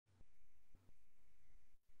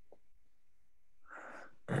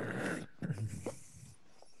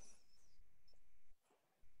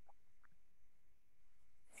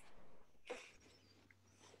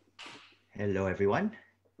Hello, everyone.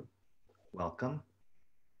 Welcome.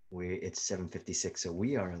 It's 7:56, so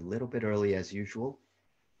we are a little bit early as usual,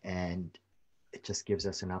 and it just gives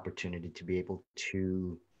us an opportunity to be able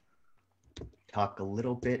to talk a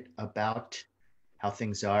little bit about how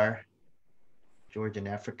things are, George, in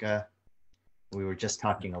Africa. We were just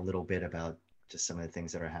talking a little bit about just some of the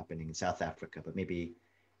things that are happening in South Africa, but maybe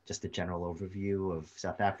just a general overview of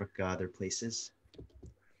South Africa, other places.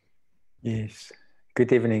 Yes.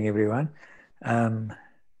 Good evening, everyone.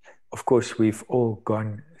 Of course, we've all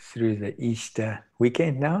gone through the Easter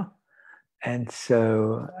weekend now. And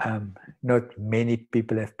so not many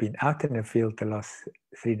people have been out in the field the last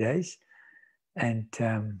 3 days. And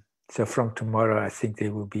so from tomorrow, I think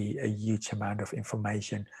there will be a huge amount of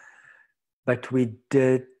information. But we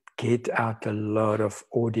did get out a lot of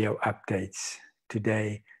audio updates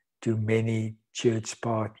today to many church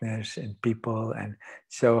partners and people. And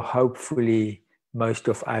so hopefully most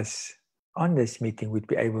of us on this meeting would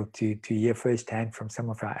be able to hear firsthand from some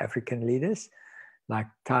of our African leaders like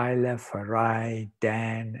Tyler, Farai,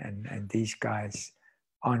 Dan, and these guys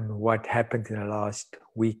on what happened in the last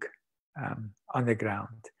week on the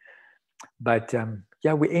ground. But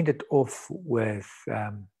we ended off with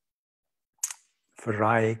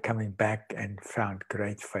Farai coming back and found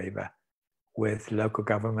great favor with local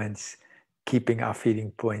governments keeping our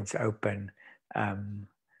feeding points open.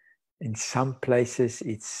 In some places,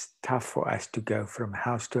 it's tough for us to go from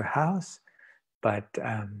house to house, but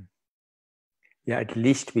at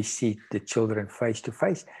least we see the children face to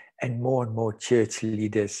face, and more church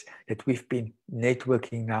leaders that we've been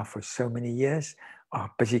networking now for so many years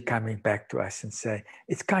are busy coming back to us and say,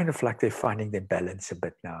 it's kind of like they're finding their balance a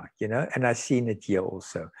bit now, and I've seen it here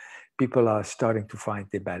also. People are starting to find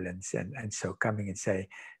their balance and so coming and say,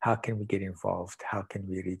 how can we get involved? How can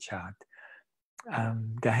we reach out?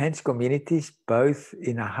 The Hands communities, both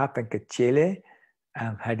in Ahab and Kachele,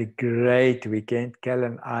 had a great weekend. Kel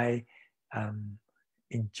and I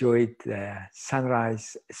enjoyed the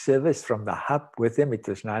sunrise service from the hub with them. It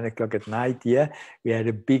was 9 o'clock at night here. We had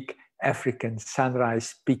a big African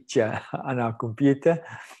sunrise picture on our computer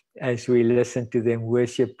as we listened to them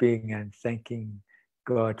worshiping and thanking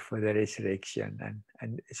God for the resurrection.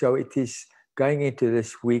 And so it is going into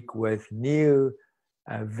this week with new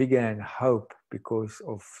vigor and hope because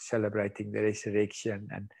of celebrating the resurrection.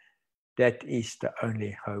 And that is the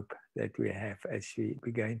only hope that we have as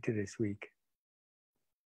we go into this week.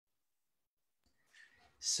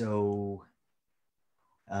 So,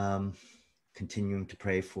 continuing to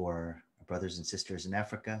pray for our brothers and sisters in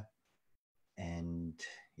Africa, and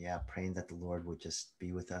praying that the Lord would just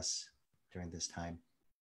be with us during this time.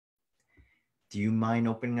 Do you mind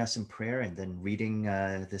opening us in prayer and then reading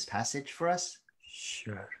this passage for us?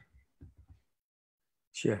 Sure.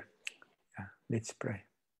 Yeah, let's pray.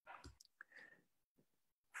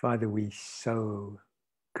 Father, we're so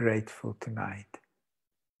grateful tonight.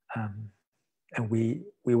 And we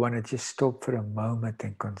want to just stop for a moment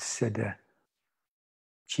and consider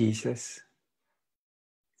Jesus,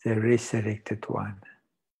 the resurrected one,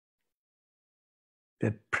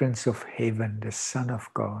 the Prince of Heaven, the Son of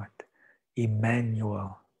God,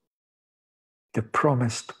 Emmanuel, the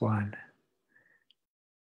promised one,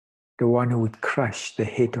 the one who would crush the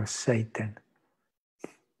head of Satan.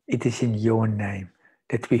 It is in your name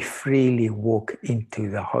that we freely walk into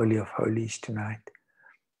the Holy of Holies tonight.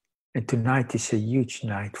 And tonight is a huge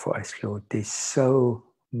night for us, Lord. There's so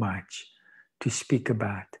much to speak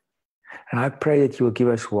about. And I pray that you will give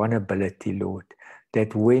us one ability, Lord,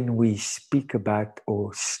 that when we speak about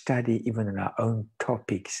or study even in our own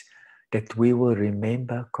topics, that we will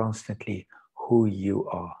remember constantly who you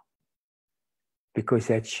are. Because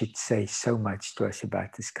that should say so much to us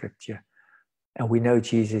about the scripture. And we know,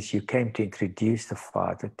 Jesus, you came to introduce the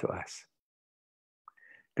Father to us.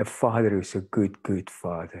 The Father who's a good, good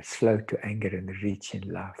Father, slow to anger and rich in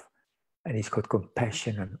love. And he's got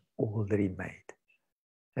compassion on all that he made.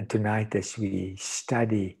 And tonight as we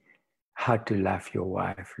study how to love your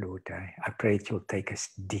wife, Lord, I pray that you'll take us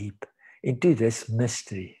deep into this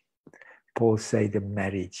mystery. Paul said the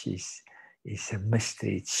marriage is a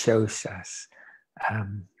mystery. It shows us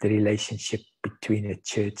the relationship between the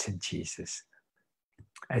church and Jesus.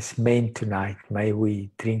 As men tonight, may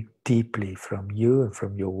we drink deeply from you and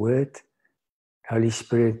from your word. Holy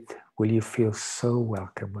Spirit, will you feel so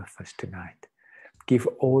welcome with us tonight? Give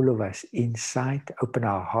all of us insight, open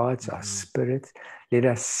our hearts, our spirits. Let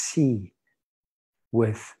us see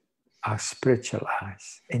with our spiritual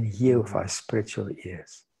eyes and hear with our spiritual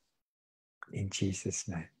ears. In Jesus'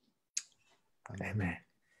 name. Amen.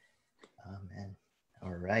 Amen. All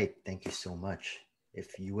right. Thank you so much.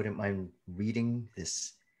 If you wouldn't mind reading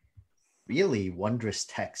this really wondrous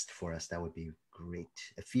text for us, that would be great.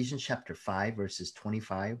 Ephesians chapter 5, verses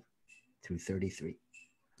 25 through 33.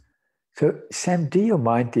 So, Sam, do you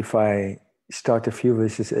mind if I start a few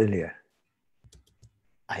verses earlier?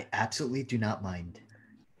 I absolutely do not mind.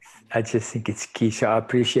 I just think it's key. So I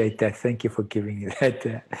appreciate that. Thank you for giving me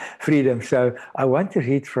that freedom. So I want to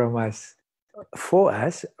read for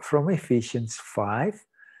us from Ephesians 5,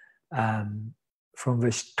 from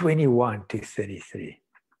verse 21 to 33.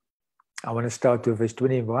 I want to start with verse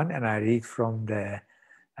 21 and I read from the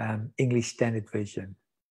English Standard Version.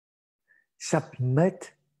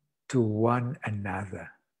 Submit to one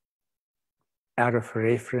another out of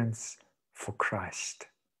reverence for Christ.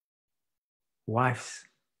 Wives,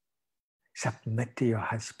 submit to your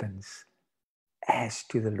husbands as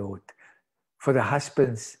to the Lord. For the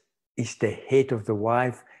husbands is the head of the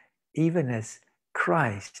wife, even as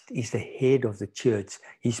Christ is the head of the church,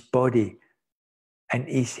 his body, and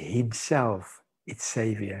is himself its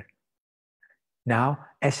Savior. Now,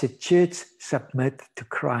 as the church submit to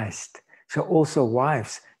Christ, so also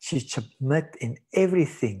wives should submit in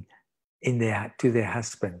everything to their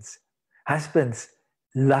husbands. Husbands,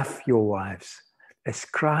 love your wives as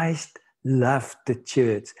Christ loved the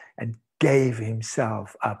church and gave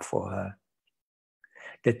himself up for her,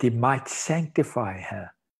 that he might sanctify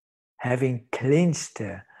her, having cleansed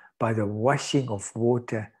her by the washing of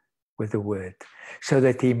water with the word, so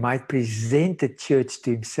that he might present the church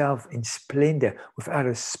to himself in splendor, without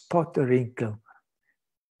a spot or wrinkle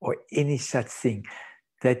or any such thing,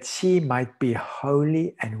 that she might be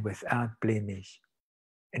holy and without blemish.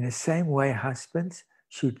 In the same way, husbands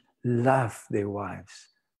should love their wives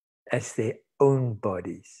as their own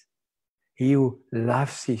bodies. He who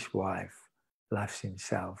loves his wife loves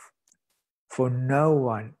himself. For no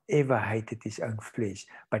one ever hated his own flesh,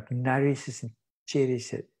 but nourishes and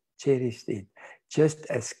cherishes it, just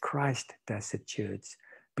as Christ does the church,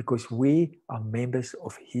 because we are members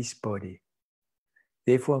of his body.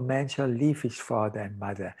 Therefore, a man shall leave his father and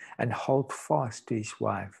mother and hold fast to his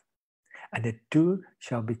wife, and the two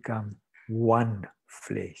shall become one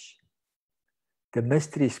flesh. The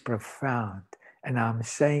mystery is profound, and I'm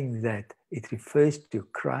saying that it refers to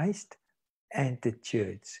Christ and the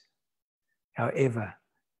church. However,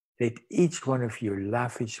 let each one of you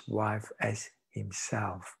love his wife as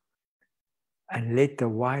himself, and let the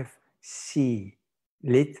wife see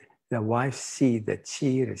that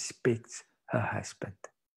she respects her husband.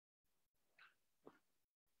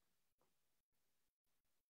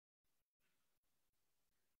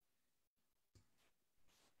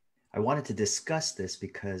 I wanted to discuss this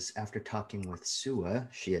because after talking with Sua,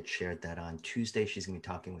 she had shared that on Tuesday she's going to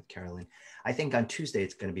be talking with Carolyn. I think on Tuesday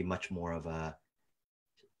it's going to be much more of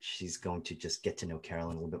she's going to just get to know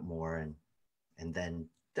Carolyn a little bit more. And then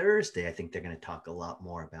Thursday, I think they're going to talk a lot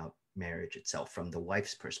more about marriage itself from the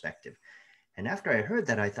wife's perspective. And after I heard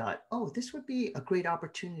that, I thought, oh, this would be a great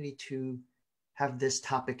opportunity to have this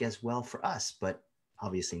topic as well for us, but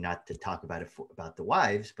obviously not to talk about it about the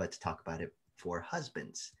wives, but to talk about it for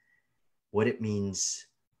husbands. What it means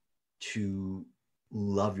to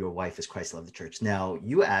love your wife as Christ loved the church. Now,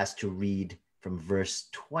 you asked to read from verse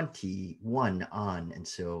 21 on, and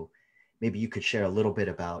so maybe you could share a little bit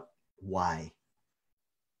about why.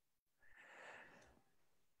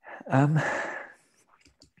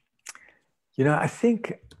 I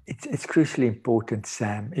think it's crucially important,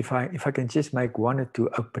 Sam, if I can just make one or two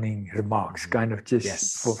opening remarks, kind of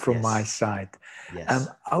just from my side. Yes.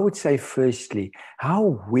 I would say, firstly,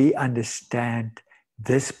 how we understand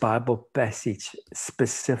this Bible passage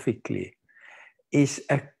specifically is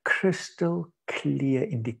a crystal clear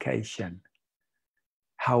indication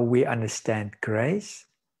how we understand grace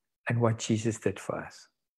and what Jesus did for us.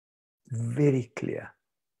 Very clear.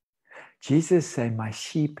 Jesus said, my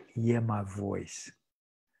sheep hear my voice.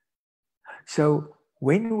 So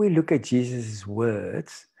when we look at Jesus'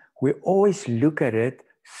 words, we always look at it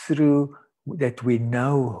through that we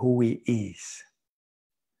know who he is.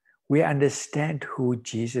 We understand who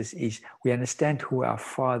Jesus is. We understand who our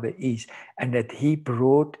Father is, and that he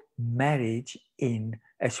brought marriage in,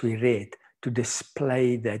 as we read, to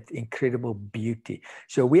display that incredible beauty.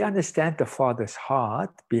 So we understand the Father's heart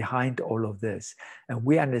behind all of this, and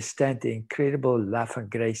we understand the incredible love and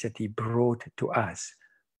grace that he brought to us.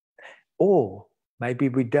 Or maybe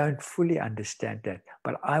we don't fully understand that,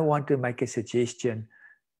 but I want to make a suggestion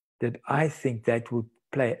that I think that would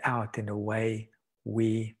play out in a way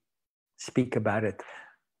we speak about it.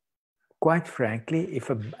 Quite frankly, if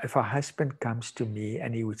a husband comes to me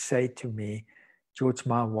and he would say to me, George,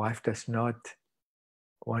 my wife does not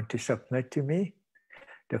want to submit to me,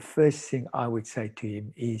 the first thing I would say to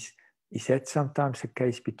him is, Is that sometimes the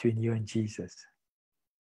case between you and Jesus?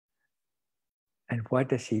 And what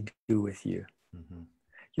does he do with you? Mm-hmm.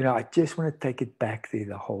 You know, I just want to take it back there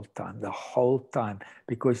the whole time,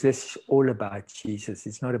 because this is all about Jesus.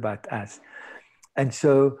 It's not about us. And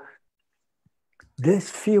so this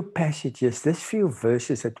few passages, this few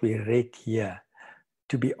verses that we read here,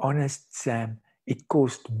 to be honest, Sam, it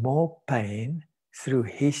caused more pain through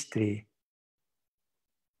history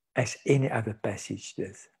as any other passage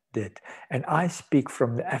did. And I speak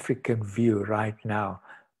from the African view right now,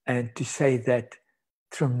 and to say that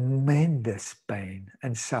tremendous pain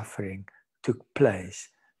and suffering took place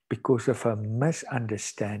because of a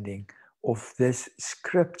misunderstanding of this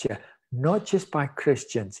scripture, not just by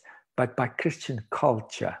Christians, but by Christian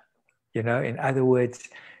culture. You know, in other words,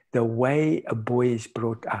 the way a boy is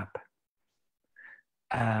brought up,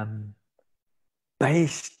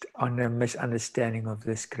 based on a misunderstanding of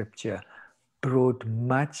the scripture, brought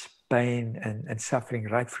much pain and suffering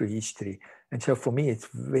right through history. And so for me, it's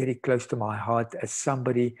very close to my heart as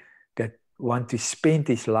somebody that wants to spend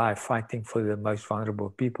his life fighting for the most vulnerable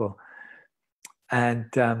people.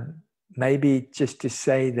 And maybe just to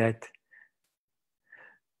say that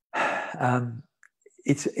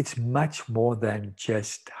it's much more than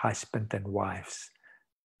just husband and wives.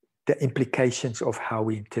 The implications of how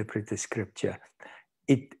we interpret the scripture,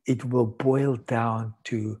 it will boil down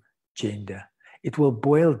to gender. It will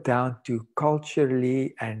boil down to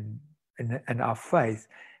culturally and our faith,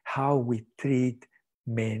 how we treat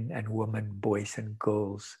men and women, boys and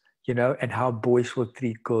girls, you know, and how boys will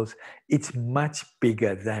treat girls. It's much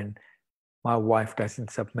bigger than my wife doesn't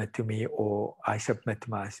submit to me or I submit to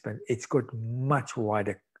my husband. It's got much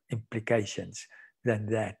wider implications than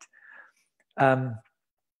that.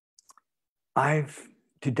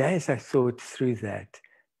 Today, as I thought through that,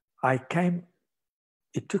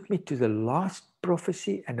 it took me to the last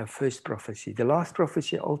prophecy and the first prophecy, the last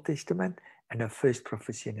prophecy Old Testament and the first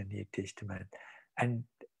prophecy in the New Testament. And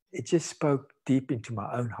it just spoke deep into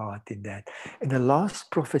my own heart in that. In the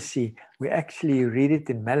last prophecy, we actually read it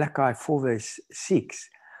in Malachi 4 verse 6.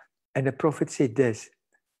 And the prophet said this: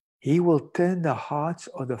 he will turn the hearts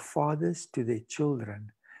of the fathers to their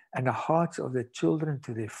children and the hearts of the children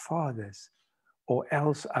to their fathers, or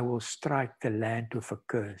else I will strike the land with a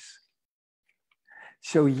curse.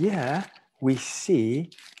 So here we see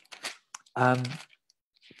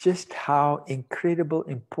just how incredible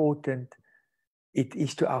important it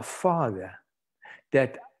is to our Father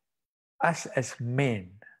that us as men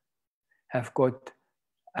have got,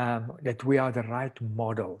 that we are the right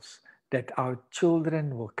models, that our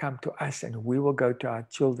children will come to us and we will go to our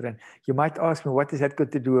children. You might ask me, what has that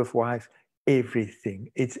got to do with wives? Everything.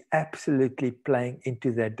 It's absolutely playing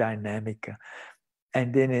into that dynamic.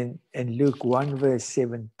 And then in Luke 1 verse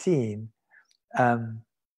 17,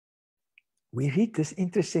 we read this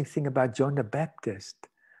interesting thing about John the Baptist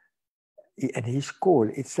and his call.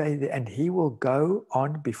 It says, and he will go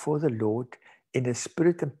on before the Lord in the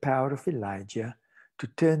spirit and power of Elijah to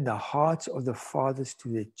turn the hearts of the fathers to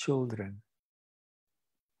their children.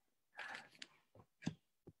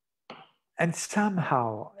 And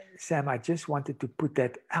somehow, Sam, I just wanted to put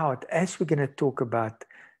that out as we're going to talk about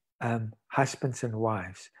husbands and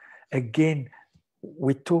wives. Again,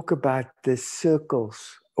 we talk about the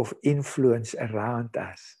circles of influence around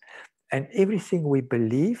us, and everything we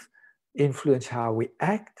believe influence how we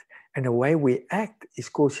act, and the way we act is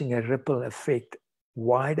causing a ripple effect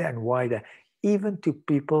wider and wider, even to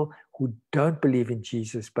people who don't believe in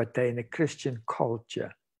Jesus, but they're in a Christian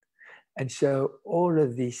culture. And so all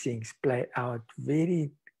of these things play out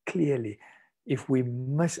very clearly if we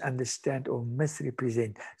misunderstand or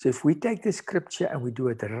misrepresent. So if we take the scripture and we do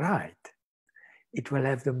it right, it will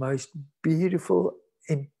have the most beautiful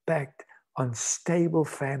impact on stable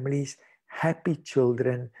families, happy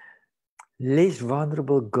children, less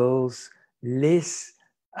vulnerable girls, less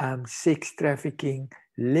sex trafficking,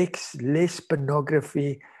 less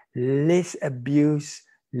pornography, less abuse,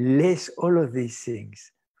 less all of these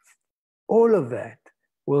things. All of that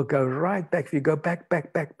will go right back. If you go back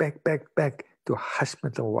to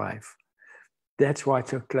husband and wife. That's why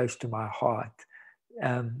it's so close to my heart.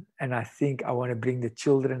 And I think I want to bring the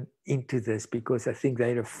children into this because I think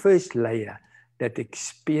they're the first layer that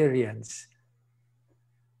experience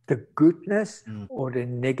the goodness or the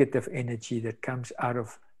negative energy that comes out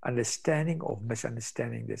of understanding or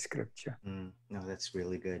misunderstanding the scripture. No, that's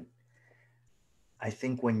really good. I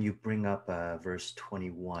think when you bring up verse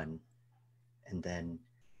 21, and then,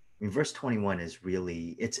 I mean, verse 21 is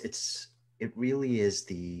really, it really is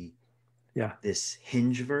this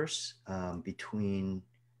hinge verse between,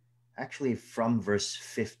 actually from verse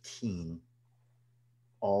 15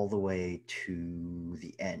 all the way to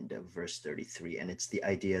the end of verse 33. And it's the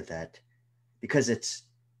idea that because it's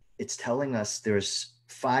telling us there's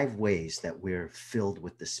 5 ways that we're filled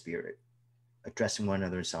with the Spirit: addressing one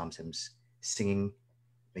another in psalms, hymns, singing,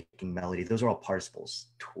 making melody. Those are all participles.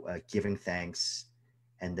 Giving thanks,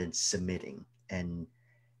 and then submitting. And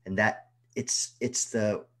that it's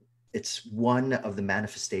one of the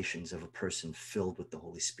manifestations of a person filled with the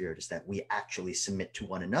Holy Spirit, is that we actually submit to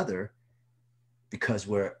one another because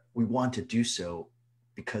we want to do so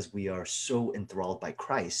because we are so enthralled by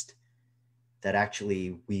Christ that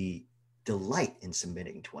actually we delight in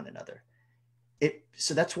submitting to one another.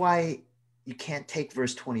 So that's why you can't take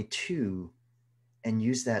verse 22 and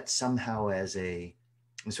use that somehow as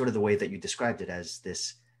sort of the way that you described it, as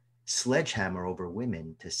this sledgehammer over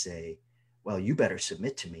women to say, well, you better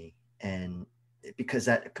submit to me. And because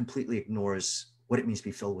that completely ignores what it means to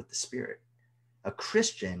be filled with the Spirit. A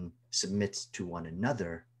Christian submits to one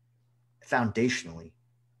another foundationally.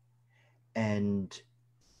 And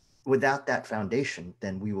without that foundation,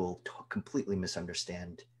 then we will completely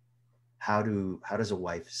misunderstand how does a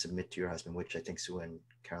wife submit to your husband, which I think Sue and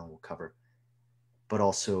Carolyn will cover, but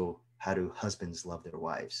also how do husbands love their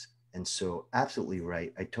wives. And so absolutely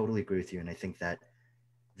right. I totally agree with you. And I think that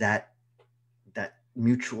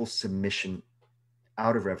mutual submission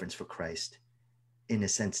out of reverence for Christ, in a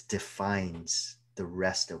sense, defines the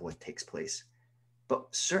rest of what takes place. But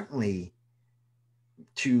certainly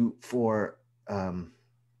for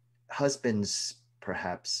husbands,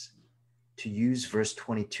 perhaps, to use verse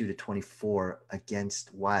 22 to 24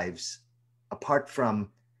 against wives, apart from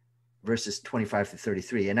verses 25 to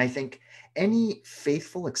 33. And I think any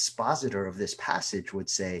faithful expositor of this passage would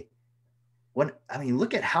say,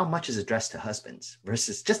 look at how much is addressed to husbands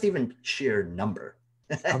versus just even sheer number.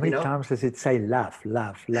 How many times does it say love,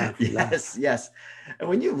 love, love, yes, love? Yes. And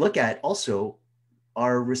when you look at also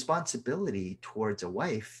our responsibility towards a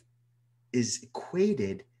wife is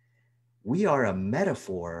equated, we are a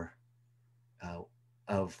metaphor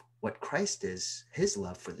of what Christ is, his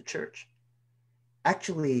love for the church.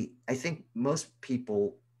 Actually, I think most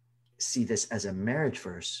people see this as a marriage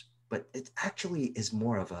verse, but it actually is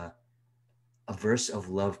more of a verse of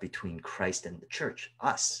love between Christ and the church,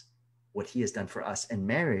 us, what he has done for us. And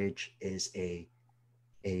marriage is a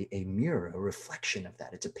mirror, a reflection of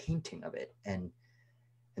that. It's a painting of it. And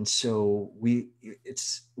so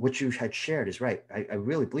it's what you had shared is right. I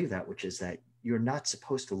really believe that, which is that you're not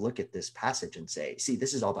supposed to look at this passage and say, see,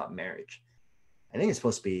 this is all about marriage. I think it's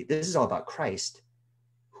supposed to be, this is all about Christ,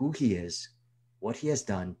 who he is, what he has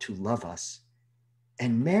done to love us.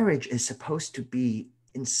 And marriage is supposed to be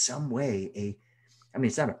in some way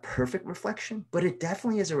it's not a perfect reflection, but it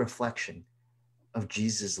definitely is a reflection of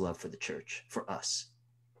Jesus' love for the church, for us.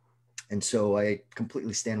 And so I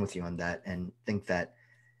completely stand with you on that and think that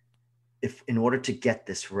if in order to get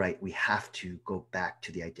this right, we have to go back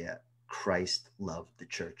to the idea Christ loved the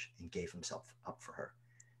church and gave himself up for her.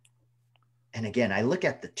 And again, I look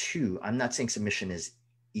at the two. I'm not saying submission is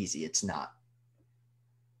easy. It's not.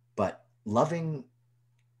 But loving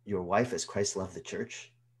your wife as Christ loved the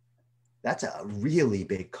church, that's a really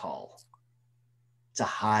big call. It's a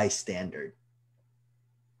high standard.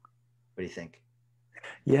 What do you think?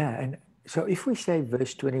 Yeah, and so if we say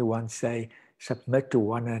verse 21, say, submit to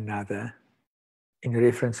one another in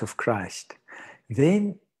reference of Christ,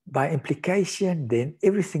 then by implication, then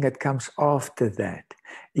everything that comes after that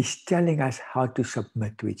is telling us how to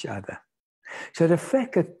submit to each other. So the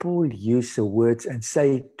fact that Paul used the words and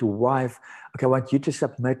say to wife, okay, I want you to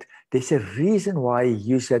submit, there's a reason why he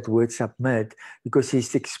used that word submit, because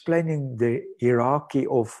he's explaining the hierarchy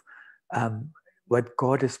of what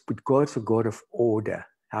God has put. God's a God of order,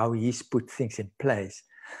 how he's put things in place.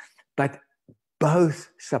 But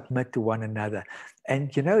both submit to one another.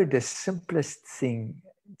 And the simplest thing,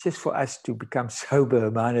 just for us to become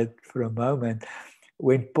sober-minded for a moment,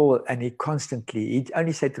 when Paul, and he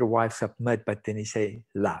only said to the wife, submit, but then he say,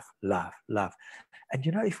 love, love, love. And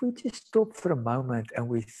if we just stop for a moment and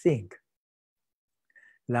we think,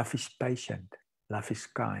 love is patient, love is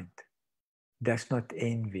kind, does not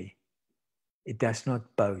envy, it does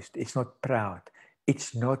not boast, it's not proud,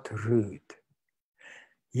 it's not rude.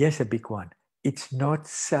 Here's a big one. It's not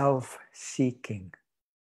self-seeking.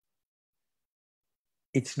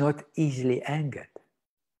 It's not easily angered.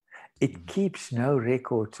 It keeps no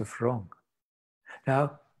records of wrong.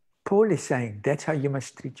 Now, Paul is saying that's how you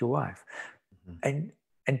must treat your wife. And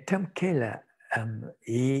Tim Keller,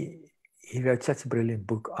 he wrote such a brilliant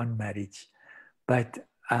book on marriage. But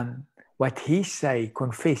what he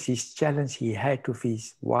confessed his challenge he had with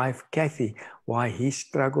his wife, Kathy, why he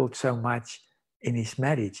struggled so much in his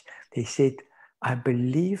marriage. He said, I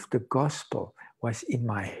believe the gospel was in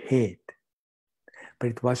my head, but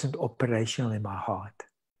it wasn't operational in my heart.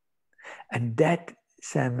 And that,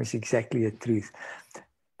 Sam, is exactly the truth.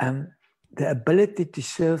 The ability to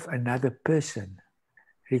serve another person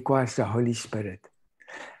requires the Holy Spirit,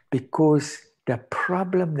 because the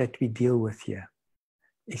problem that we deal with here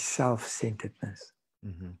is self-centeredness.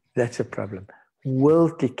 Mm-hmm. That's a problem.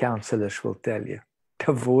 Worldly counselors will tell you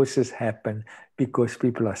divorces happen because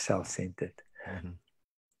people are self-centered. Mm-hmm.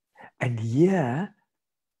 And here,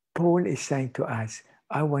 Paul is saying to us,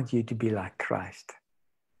 I want you to be like Christ.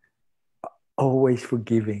 Always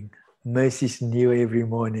forgiving, mercies new every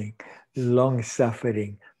morning,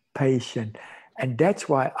 long-suffering, patient. And that's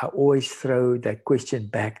why I always throw that question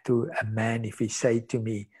back to a man if he say to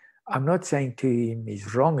me, I'm not saying to him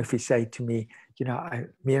he's wrong if he say to me, you know,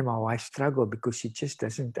 me and my wife struggle because she just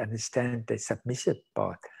doesn't understand the submissive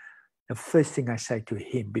part. The first thing I say to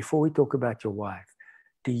him, before we talk about your wife,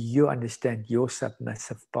 do you understand your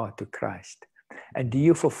submissive part to Christ? And do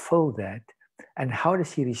you fulfill that? And how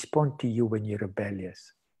does he respond to you when you're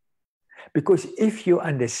rebellious? Because if you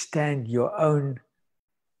understand your own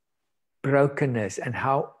brokenness and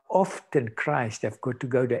how often Christ have got to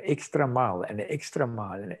go the extra mile and the extra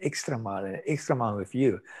mile and the extra mile and the extra mile with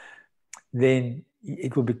you, then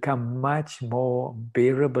it will become much more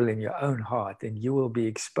bearable in your own heart and you will be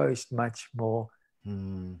exposed much more.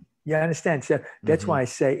 You understand? So that's why I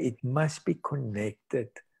say it must be connected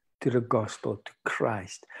to the gospel, to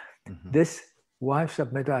Christ. This wife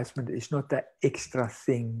submit to husband is not that extra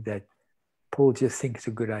thing that Paul just thinks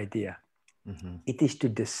a good idea. It is to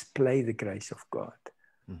display the grace of God.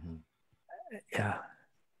 Yeah.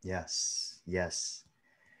 Yes. Yes.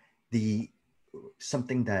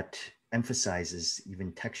 Something that emphasizes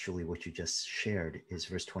even textually what you just shared is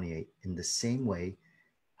verse 28. In the same way,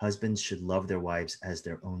 husbands should love their wives as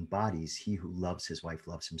their own bodies. He who loves his wife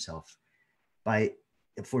loves himself.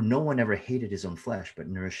 For no one ever hated his own flesh, but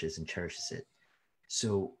nourishes and cherishes it.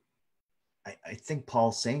 So I think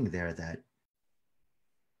Paul's saying there that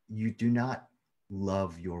you do not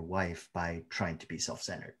love your wife by trying to be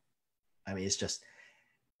self-centered. I mean, it's just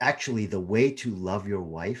actually the way to love your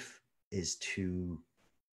wife is to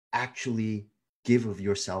actually give of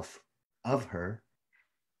yourself of her.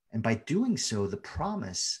 And by doing so, the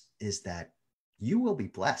promise is that you will be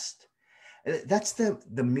blessed. That's the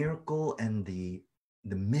miracle and the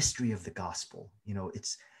mystery of the gospel. You know,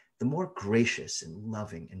 it's the more gracious and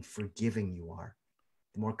loving and forgiving you are,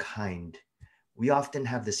 the more kind. We often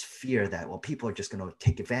have this fear that, well, people are just going to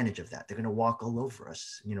take advantage of that. They're going to walk all over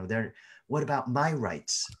us. You know, what about my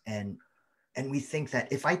rights? And we think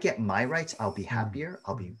that if I get my rights, I'll be happier.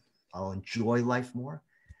 I'll enjoy life more.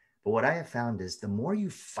 But what I have found is the more you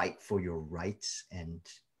fight for your rights and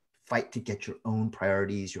fight to get your own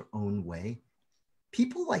priorities, your own way,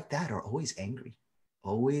 people like that are always angry,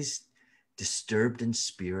 always disturbed in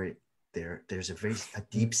spirit. There's a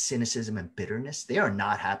deep cynicism and bitterness. They are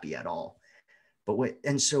not happy at all.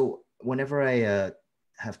 And so whenever I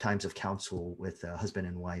have times of counsel with a husband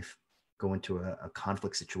and wife go into a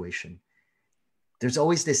conflict situation, there's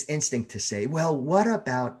always this instinct to say, well, what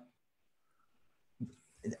about,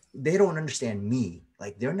 they don't understand me.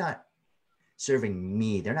 Like, they're not serving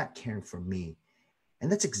me. They're not caring for me.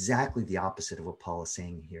 And that's exactly the opposite of what Paul is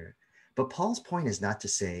saying here. But Paul's point is not to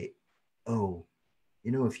say, oh,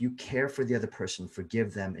 you know, if you care for the other person,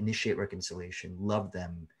 forgive them, initiate reconciliation, love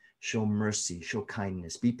them, show mercy, show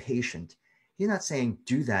kindness, be patient. He's not saying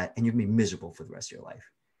do that and you're going to be miserable for the rest of your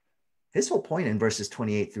life. His whole point in verses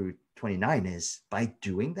 28 through 29 is by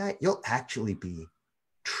doing that, you'll actually be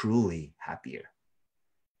truly happier.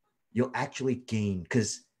 You'll actually gain,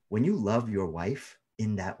 because when you love your wife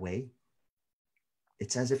in that way,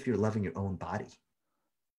 it's as if you're loving your own body.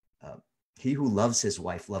 He who loves his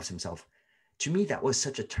wife loves himself. To me, that was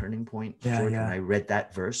such a turning point, George, when I read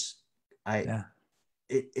that verse.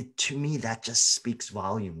 To me, that just speaks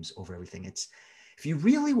volumes over everything. It's, if you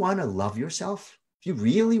really want to love yourself, if you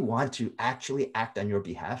really want to actually act on your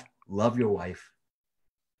behalf, love your wife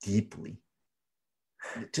deeply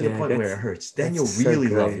to the point where it hurts. Then you'll really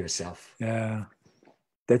love yourself. Yeah,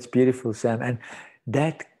 that's beautiful, Sam. And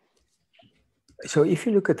that, so if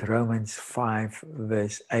you look at Romans 5,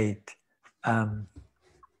 verse 8,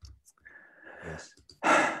 yes.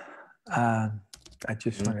 I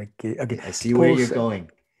just want to get, okay. I see where you're going.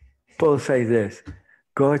 Paul says this,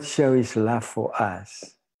 God showed his love for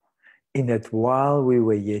us in that while we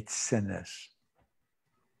were yet sinners,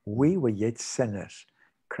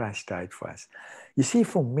 Christ died for us. You see,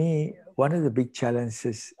 for me, one of the big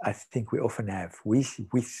challenges I think we often have, we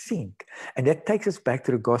think, and that takes us back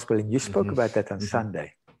to the gospel, and you spoke about that on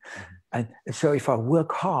Sunday. And so if I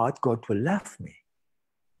work hard, God will love me.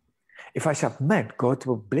 If I submit, God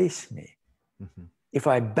will bless me. Mm-hmm. If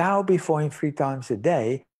I bow before him 3 times a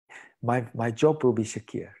day, my job will be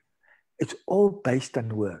secure. It's all based on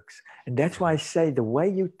works. And that's why I say the way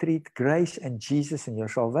you treat grace and Jesus and your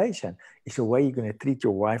salvation is the way you're going to treat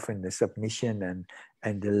your wife and the submission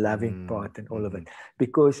and the loving part and all of it.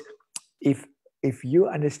 Because if you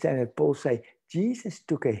understand that Paul say, Jesus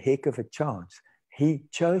took a heck of a chance. He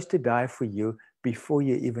chose to die for you before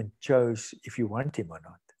you even chose if you want him or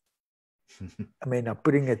not. I mean, I'm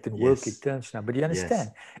putting it in worldly terms now, but you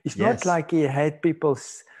understand? It's not like he had people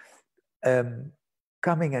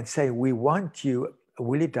coming and say, we want you,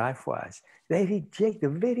 will you die for us? They reject, the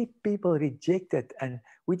very people rejected, and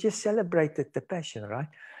we just celebrated the passion, right?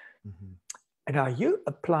 Mm-hmm. And now you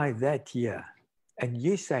apply that here, and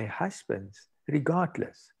you say, husbands,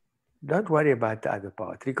 regardless, don't worry about the other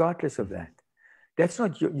part, regardless of that. That's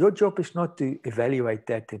not your job is not to evaluate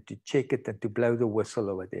that and to check it and to blow the whistle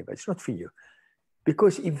or whatever. It's not for you.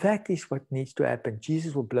 Because if that is what needs to happen,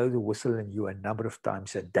 Jesus will blow the whistle on you a number of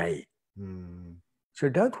times a day. Mm. So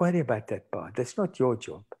don't worry about that part. That's not your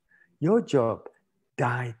job. Your job,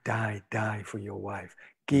 die for your wife.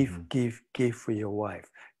 Give for your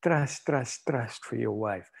wife. Trust for your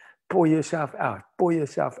wife. Pour yourself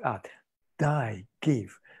out. Die,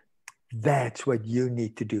 give. That's what you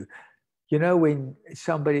need to do. You know, when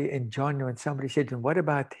somebody in John, when somebody said, what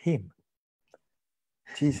about him?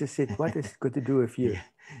 Jesus said, what is it got to do with you?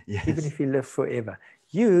 Yes. Even if you live forever.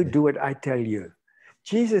 You do what I tell you.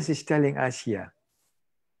 Jesus is telling us here,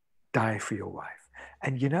 die for your wife.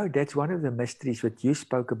 And you know, that's one of the mysteries that you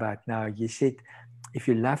spoke about now. You said, if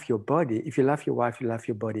you love your body, if you love your wife, you love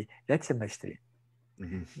your body. That's a mystery.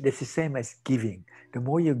 Mm-hmm. That's the same as giving. The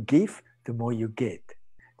more you give, the more you get.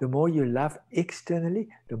 The more you love externally,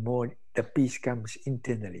 the more the peace comes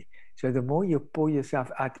internally. So the more you pour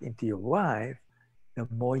yourself out into your wife, the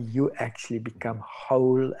more you actually become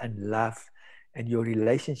whole and love, and your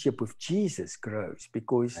relationship with Jesus grows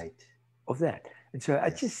because of that. And so I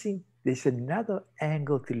just think there's another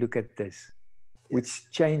angle to look at this, which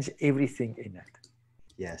changes everything in it.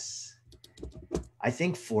 Yes. I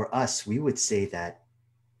think for us, we would say that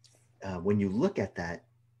when you look at that,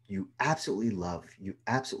 you absolutely love, you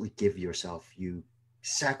absolutely give yourself, you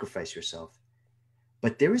sacrifice yourself,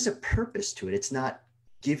 but there is a purpose to it. It's not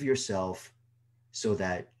give yourself so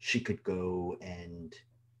that she could go and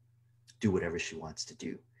do whatever she wants to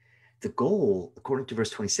do. The goal, according to verse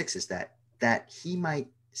 26, is that he might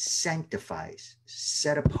sanctify,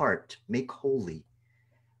 set apart, make holy,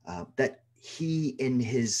 that he, in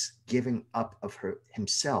his giving up of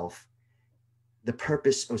himself, the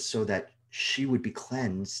purpose was so that she would be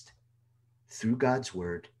cleansed through God's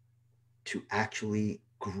word to actually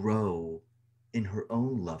grow in her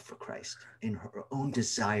own love for Christ, in her own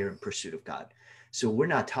desire and pursuit of God. So we're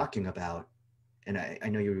not talking about, and I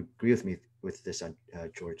know you agree with me with this,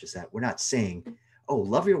 George, is that we're not saying, oh,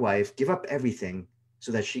 love your wife, give up everything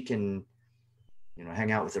so that she can,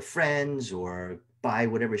 hang out with her friends or buy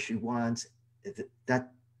whatever she wants.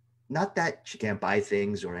 That, not that she can't buy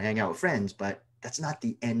things or hang out with friends, but that's not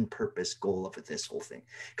the end purpose goal of this whole thing.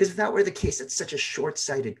 Because if that were the case, it's such a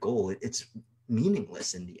short-sighted goal. It's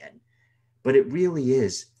meaningless in the end. But it really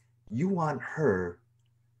is, you want her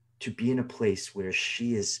to be in a place where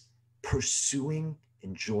she is pursuing,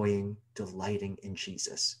 enjoying, delighting in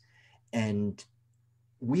Jesus. And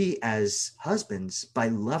we as husbands, by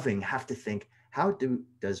loving, have to think, how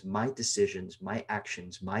does my decisions, my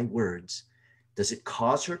actions, my words, does it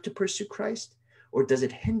cause her to pursue Christ, or does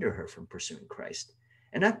it hinder her from pursuing Christ?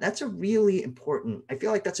 And that's a really important, I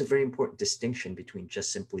feel like that's a very important distinction between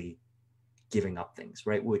just simply giving up things,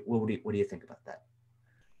 right? What do you think about that?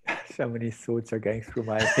 So many thoughts are going through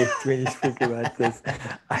my head when you speak about this.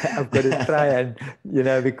 I've got to try and,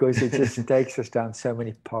 because it just takes us down so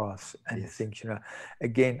many paths and things,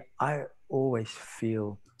 Again, I always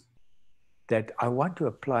feel that I want to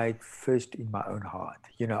apply it first in my own heart.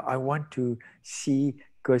 I want to see,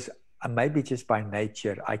 because maybe just by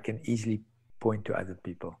nature, I can easily point to other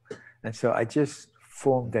people. And so I just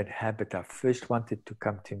formed that habit. I first wanted to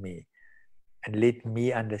come to me and let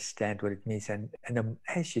me understand what it means. And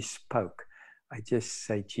as you spoke, I just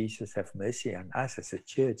say, Jesus, have mercy on us as a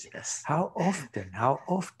church. Yes. How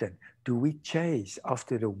often do we chase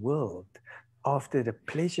after the world, after the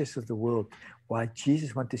pleasures of the world, while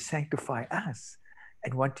Jesus wants to sanctify us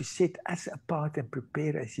and want to set us apart and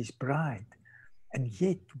prepare as his bride? And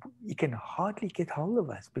yet he can hardly get hold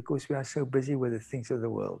of us because we are so busy with the things of the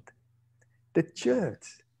world. The church,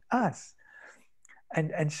 us.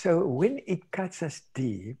 And so when it cuts us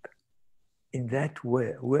deep, in that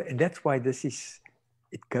way, and that's why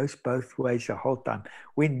it goes both ways the whole time.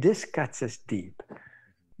 When this cuts us deep,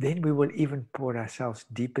 then we will even pour ourselves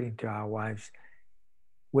deeper into our wives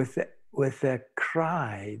with a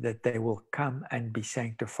cry that they will come and be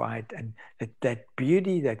sanctified, and that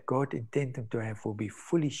beauty that God intended them to have will be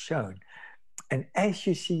fully shown. And as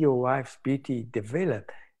you see your wife's beauty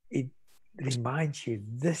develop, it reminds you,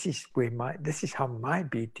 this is how my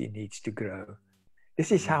beauty needs to grow.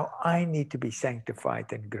 This is how I need to be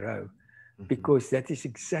sanctified and grow, because that is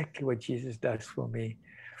exactly what Jesus does for me.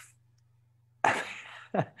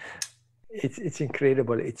 It's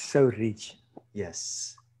incredible. It's so rich.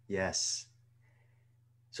 Yes. Yes.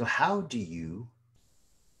 So how do you,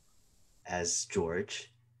 as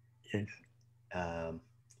George, Yes.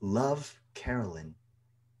 love Carolyn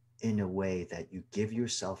in a way that you give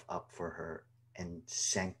yourself up for her and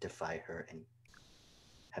sanctify her and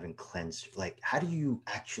having cleansed? Like, how do you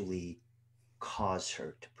actually cause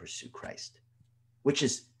her to pursue Christ? Which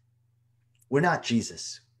is, we're not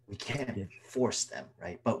Jesus. We can't force them,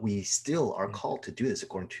 right? But we still are called to do this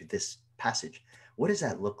according to this passage. What does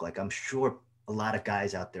that look like? I'm sure a lot of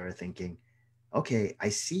guys out there are thinking, okay, I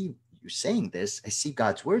see you saying this. I see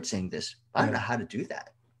God's word saying this. I don't know how to do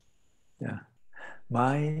that. Yeah.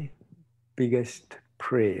 My biggest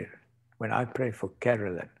prayer when I pray for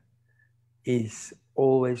Carolyn is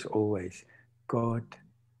always, God,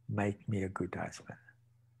 make me a good husband.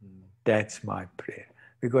 That's my prayer.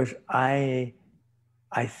 Because I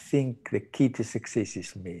think the key to success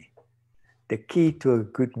is me. The key to a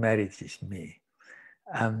good marriage is me.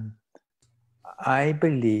 I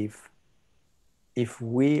believe if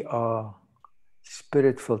we are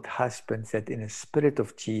spirit-filled husbands, that in a spirit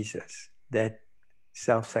of Jesus, that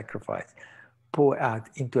self-sacrifice, pour out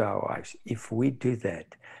into our wives, if we do that,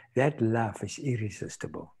 that love is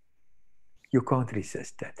irresistible. You can't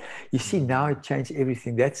resist that. You see, now it changed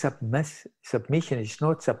everything. That submission is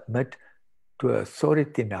not submit to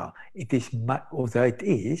authority now. It is, although it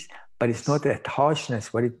is, but it's not that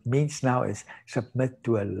harshness. What it means now is submit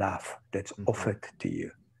to a love that's offered to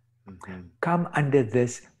you. Come under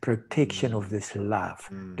this protection of this love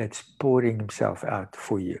that's pouring himself out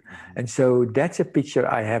for you. And so that's a picture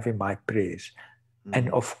I have in my prayers. And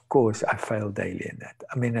of course, I fail daily in that.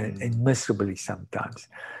 I mean, and miserably sometimes.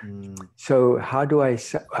 So how do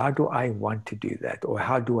I want to do that? Or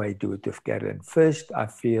how do I do it with Carolyn? First, I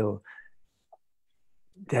feel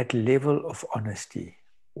that level of honesty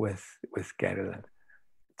with Carolyn,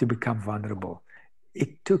 to become vulnerable.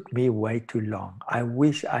 It took me way too long. I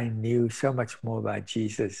wish I knew so much more about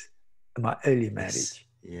Jesus in my early marriage.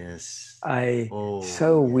 Yes. I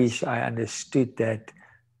wish I understood that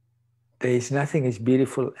there is nothing as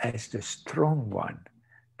beautiful as the strong one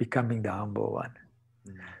becoming the humble one.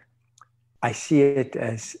 I see it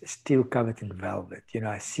as steel covered in velvet. You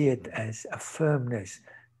know, I see it as a firmness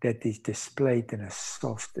that is displayed in a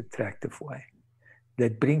soft, attractive way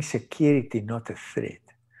that brings security, not a threat.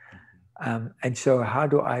 And so how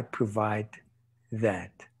do I provide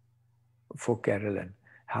that for Carolyn?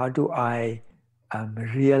 How do I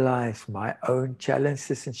realize my own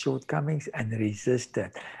challenges and shortcomings and resist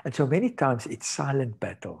that? And so many times it's silent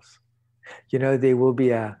battles. You know, there will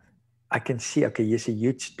be I can see, okay, here's a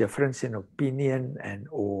huge difference in opinion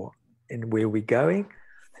or in where we're going.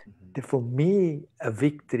 For me, a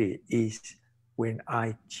victory is when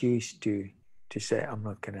I choose to say, I'm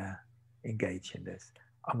not going to engage in this.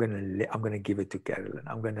 I'm going to give it to Carolyn.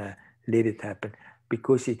 I'm going to let it happen,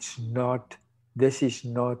 because this is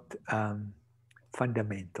not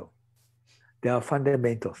fundamental. There are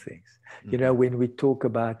fundamental things. You know, when we talk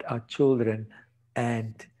about our children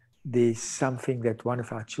and there's something that one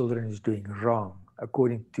of our children is doing wrong,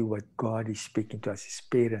 according to what God is speaking to us as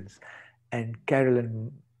parents, and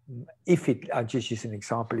Carolyn, I'll just use an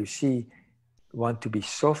example, if she want to be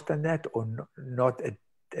soft on that or not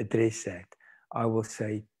address that, I will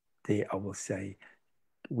say,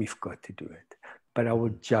 we've got to do it. But I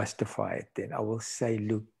will justify it then. I will say,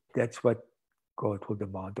 look, that's what God will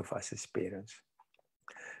demand of us as parents.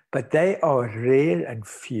 But they are rare and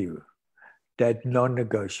few, that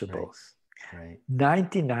non-negotiables. Right.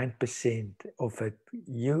 99% of it,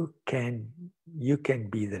 you can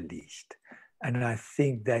be the least. And I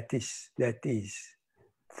think that is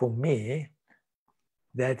for me,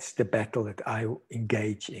 that's the battle that I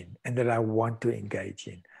engage in and that I want to engage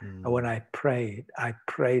in. And when I pray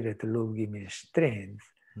that the Lord will give me the strength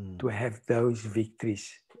to have those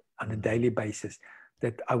victories on a daily basis,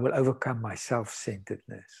 that I will overcome my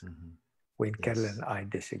self-centeredness when Carolyn and I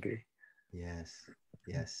disagree.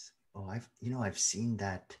 Yes. Oh, I've seen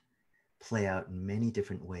that play out in many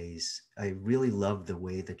different ways. I really love the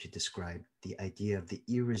way that you described the idea of the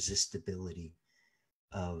irresistibility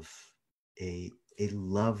of a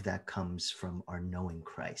love that comes from our knowing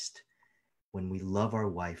Christ. When we love our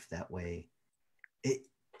wife that way,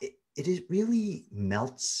 it really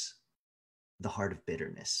melts the heart of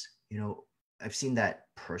bitterness. You know, I've seen that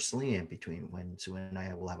personally, and between when Sue and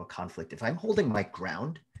I will have a conflict. If I'm holding my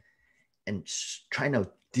ground and trying to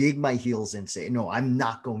dig my heels and say, no, I'm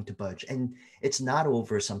not going to budge. And it's not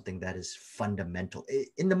over something that is fundamental.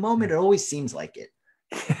 In the moment, it always seems like it.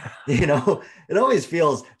 You know, it always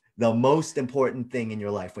feels the most important thing in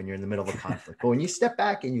your life when you're in the middle of a conflict. But when you step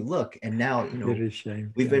back and you look, and now, you know,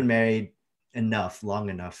 we've been married long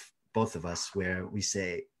enough, both of us, where we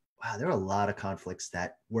say, wow, there are a lot of conflicts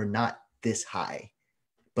that were not this high.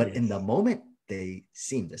 But in the moment, they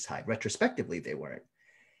seem this high. Retrospectively, they weren't.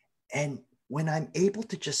 And when I'm able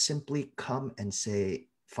to just simply come and say,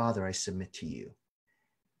 Father, I submit to you,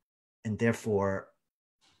 and therefore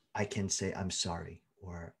I can say, I'm sorry,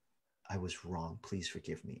 or I was wrong, please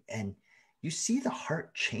forgive me. And you see the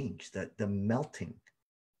heart change, the melting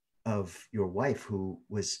of your wife who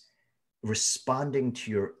was responding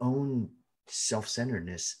to your own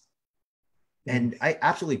self-centeredness. And I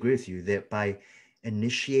absolutely agree with you that by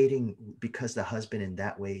initiating, because the husband in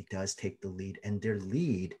that way does take the lead, and their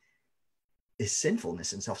lead is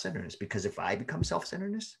sinfulness and self-centeredness. Because if I become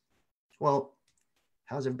self-centeredness, well,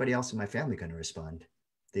 how's everybody else in my family going to respond?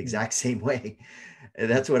 The exact same way. And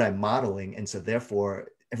that's what I'm modeling. And so therefore,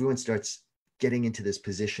 everyone starts getting into this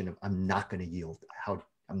position of, I'm not going to yield.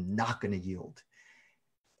 I'm not going to yield.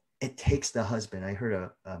 It takes the husband. I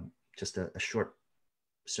heard just a short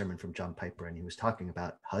sermon from John Piper, and he was talking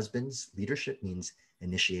about husbands. Leadership means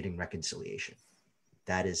initiating reconciliation.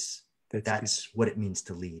 That's what it means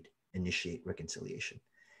to lead, initiate reconciliation.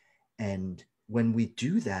 And when we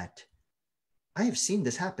do that, I have seen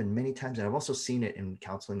this happen many times, and I've also seen it in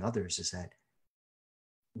counseling others, is that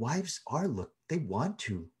wives they want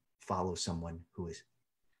to follow someone who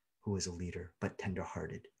is a leader, but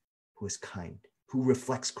tenderhearted, who is kind, who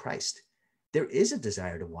reflects Christ. There is a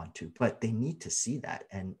desire to want to, but they need to see that.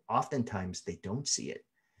 And oftentimes they don't see it.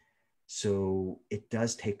 So it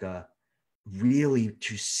does take really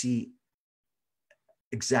to see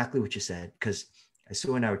exactly what you said, because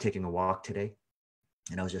Sue and I were taking a walk today,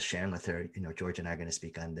 and I was just sharing with her, you know, George and I are going to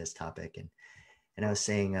speak on this topic. And I was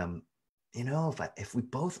saying, you know, if we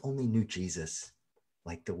both only knew Jesus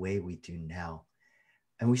like the way we do now,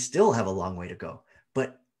 and we still have a long way to go,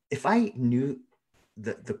 but if I knew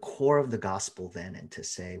the core of the gospel then, and to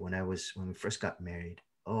say when we first got married,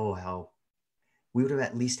 oh, how we would have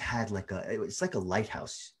at least had it's like a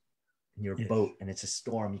lighthouse in your boat, and it's a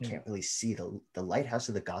storm. You can't really see the lighthouse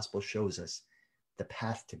of the gospel shows us the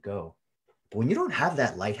path to go. But when you don't have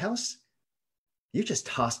that lighthouse, you're just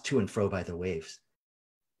tossed to and fro by the waves.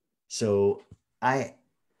 So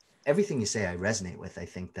everything you say, I resonate with. I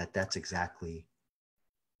think that's exactly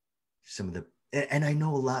some of and I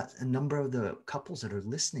know a number of the couples that are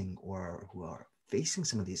listening or who are facing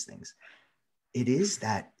some of these things. It is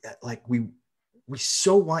that, like, we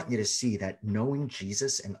so want you to see that knowing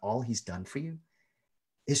Jesus and all he's done for you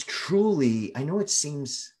is truly, I know it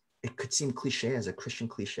could seem cliche as a Christian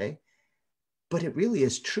cliche, but it really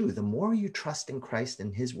is true. The more you trust in Christ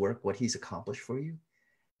and his work, what he's accomplished for you,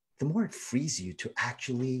 the more it frees you to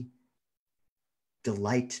actually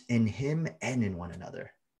delight in him and in one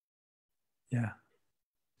another. Yeah.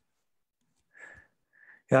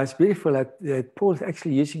 Yeah, it's beautiful that Paul's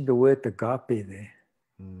actually using the word agape there.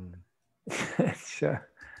 So,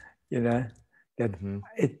 you know,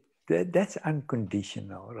 that's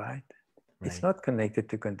unconditional, right? It's not connected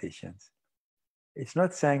to conditions. It's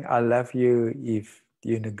not saying I love you if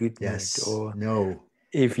you're in a good mood, or no,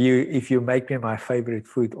 if you make me my favorite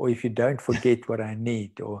food, or if you don't forget what I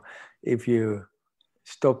need, or if you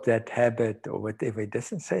stop that habit or whatever. It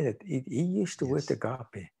doesn't say that. He used the word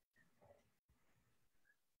agape.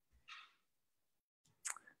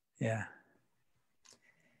 Yeah.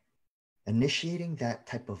 Initiating that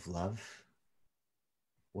type of love,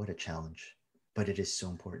 what a challenge, but it is so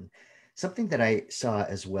important. Something that I saw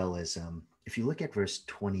as well as, if you look at verse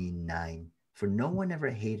 29, for no one ever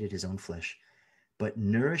hated his own flesh, but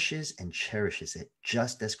nourishes and cherishes it,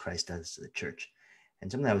 just as Christ does the church.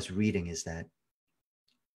 And something I was reading is that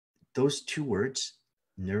those two words,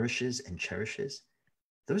 nourishes and cherishes,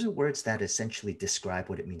 those are words that essentially describe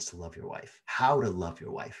what it means to love your wife, how to love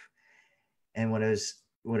your wife. And what I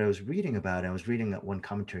was reading about, I was reading one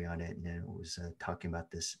commentary on it, and it was talking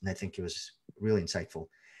about this, and I think it was really insightful.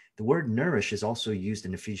 The word nourish is also used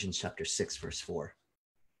in Ephesians chapter 6, verse 4.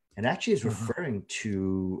 and actually is Uh-huh. referring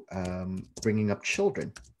to bringing up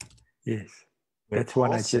children. Yes. Where That's one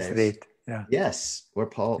Paul I just says, read. Yeah. yes, where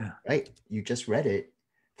Paul, Yeah. right? You just read it.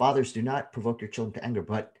 Fathers, do not provoke your children to anger,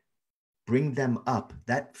 but bring them up.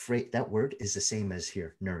 That phrase, that word is the same as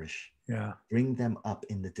here, nourish. Yeah. Bring them up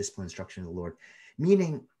in the discipline instruction of the Lord,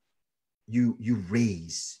 meaning you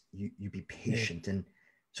raise, you be Yeah. patient, and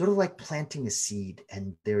sort of like planting a seed,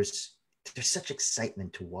 and there's such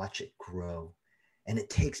excitement to watch it grow, and it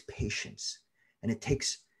takes patience, and it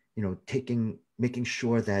takes making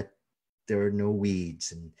sure that there are no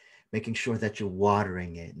weeds, and making sure that you're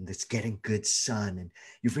watering it and it's getting good sun, and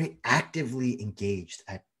you're very actively engaged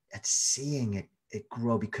at seeing it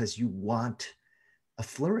grow, because you want a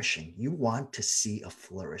flourishing, you want to see a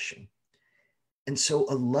flourishing. And so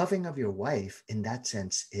a loving of your wife in that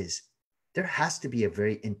sense is, there has to be a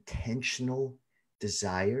very intentional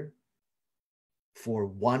desire for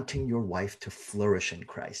wanting your wife to flourish in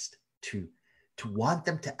Christ, to want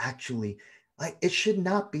them to actually, like, it should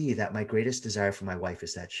not be that my greatest desire for my wife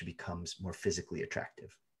is that she becomes more physically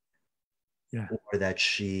attractive, Yeah. or that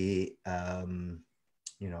she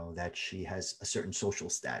that she has a certain social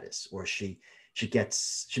status, or she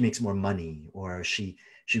makes more money, or she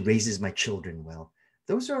raises my children well.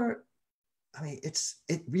 Those are, I mean,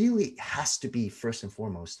 it really has to be first and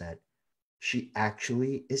foremost that she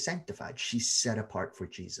actually is sanctified. She's set apart for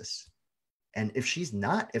Jesus. And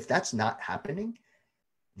if that's not happening,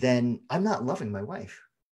 then I'm not loving my wife.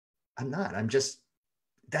 I'm not.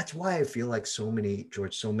 That's why I feel like so many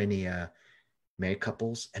married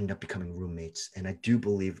couples end up becoming roommates. And I do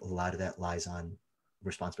believe a lot of that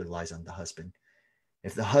responsibility lies on the husband.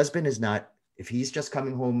 If the husband is not, if he's just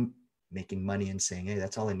coming home making money and saying, hey,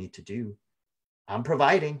 that's all I need to do, I'm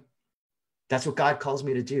providing, that's what God calls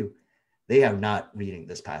me to do, they are not reading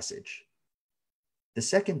this passage. The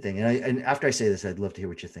second thing, and after I say this, I'd love to hear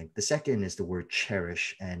what you think. The second is the word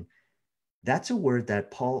cherish. And that's a word that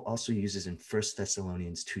Paul also uses in 1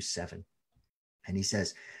 Thessalonians 2:7. And he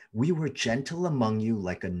says, we were gentle among you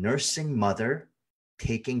like a nursing mother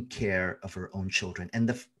taking care of her own children. And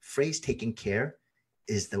the phrase taking care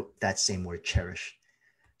is that same word, cherish.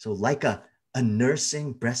 So like a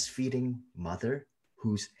nursing, breastfeeding mother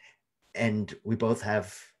and we both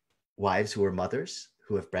have wives who are mothers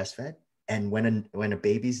who have breastfed. And when a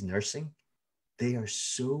baby's nursing, they are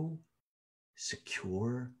so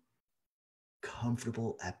secure,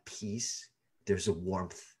 comfortable, at peace. There's a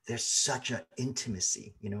warmth. There's such an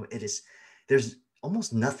intimacy. There's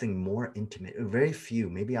almost nothing more intimate, very few,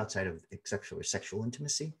 maybe outside of sexual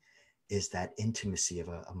intimacy, is that intimacy of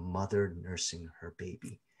a mother nursing her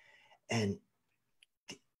baby. And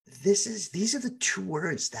these are the two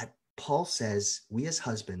words that Paul says we as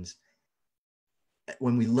husbands,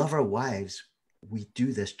 when we love our wives, we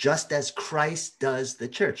do this just as Christ does the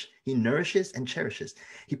church. He nourishes and cherishes.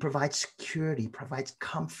 He provides security, provides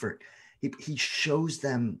comfort. He shows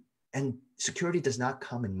them, and security does not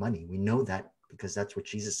come in money. We know that because that's what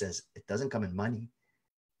Jesus says. It doesn't come in money.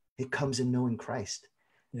 It comes in knowing Christ.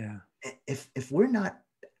 Yeah. If we're not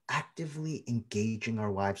actively engaging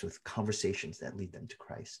our wives with conversations that lead them to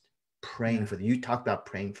Christ, praying for them. You talked about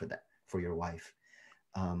praying for your wife.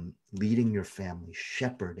 Leading your family,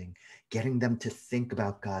 shepherding, getting them to think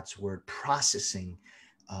about God's word, processing,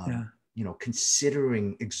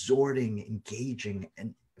 considering, exhorting, engaging.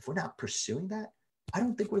 And if we're not pursuing that, I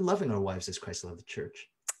don't think we're loving our wives as Christ loved the church.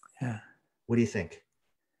 Yeah. What do you think?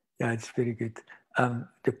 Yeah, it's very good.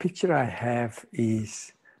 The picture I have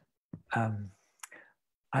is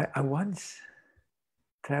I once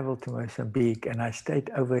traveled to Mozambique and I stayed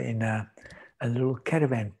over in a little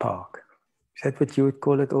caravan park. Is that what you would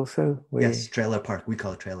call it also? Yes, trailer park. We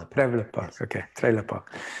call it trailer park. Trailer park, yes. Okay, trailer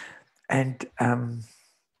park. And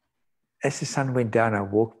as the sun went down, I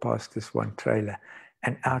walked past this one trailer,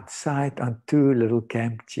 and outside on two little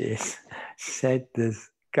camp chairs sat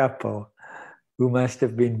this couple who must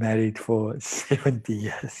have been married for 70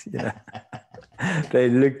 years. They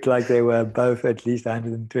looked like they were both at least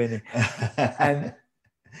 120.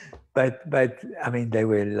 But I mean, they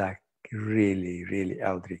were like really, really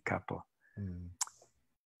elderly couple. Mm.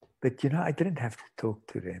 But I didn't have to talk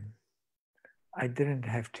to them. I didn't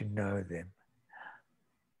have to know them.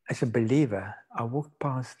 As a believer, I walked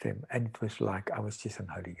past them and it was like I was just on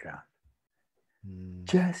holy ground.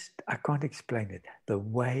 I can't explain it. The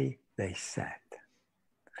way they sat,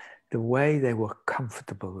 the way they were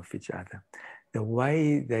comfortable with each other, the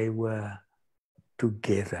way they were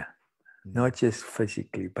together, not just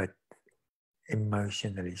physically, but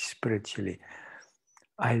emotionally, spiritually.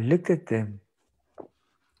 I looked at them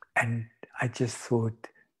and I just thought,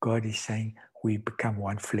 God is saying, we become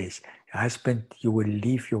one flesh. Husband, you will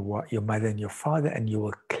leave your mother and your father, and you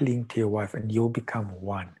will cling to your wife, and you'll become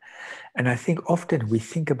one. And I think often we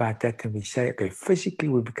think about that and we say, okay, physically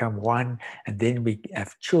we become one, and then we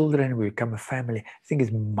have children, we become a family. I think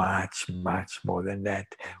it's much, much more than that.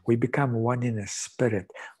 We become one in a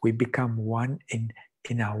spirit. We become one in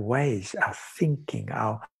our ways, our thinking,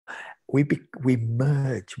 we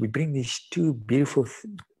merge. We bring these two beautiful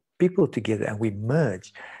people together, and we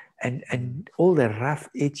merge. And all the rough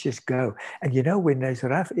edges go. And you know, when those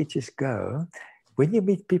rough edges go, when you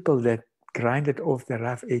meet people that grinded off the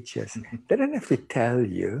rough edges, they don't have to tell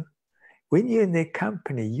you. When you're in their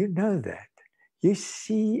company, you know that. You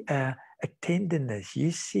see a tenderness,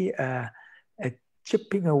 you see a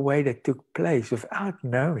chipping away that took place without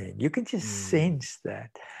knowing. You can just sense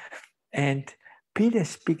that. And Peter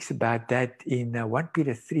speaks about that in 1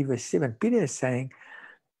 Peter 3 verse 7. Peter is saying,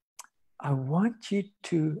 I want you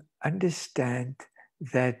to understand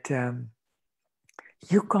that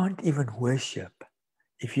you can't even worship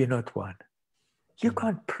if you're not one. You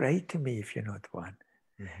can't pray to me if you're not one.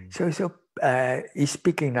 So he's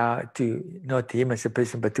speaking now to not him as a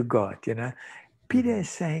person, but to God, you know. Peter is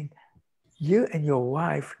saying, you and your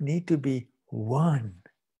wife need to be one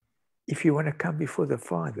if you want to come before the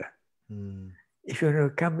Father. If you want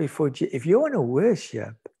to come if you want to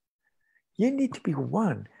worship, you need to be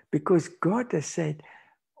one, because God has said,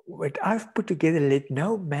 what I've put together, let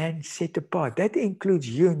no man set apart. That includes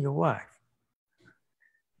you and your wife.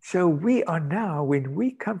 So we are now, when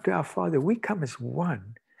we come to our Father, we come as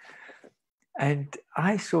one. And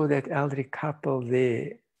I saw that elderly couple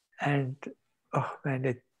there, and oh man,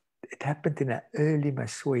 it happened in the early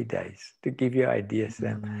Masoi days, to give you ideas.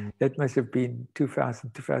 That must have been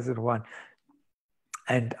 2000, 2001.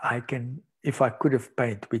 And if I could have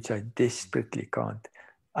painted, which I desperately can't,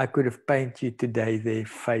 I could have painted you today their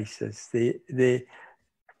faces, their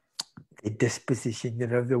disposition, you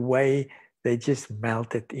know, the way they just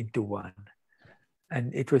melted into one.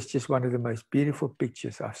 And it was just one of the most beautiful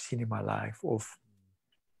pictures I've seen in my life of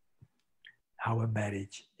how a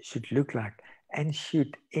marriage should look like and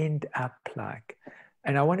should end up like.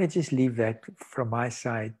 And I want to just leave that from my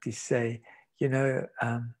side to say, you know,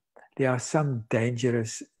 there are some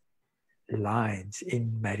dangerous lines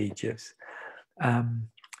in marriages.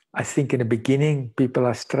 I think in the beginning, people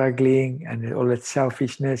are struggling and all that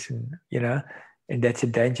selfishness, and, you know, and that's a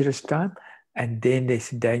dangerous time. And then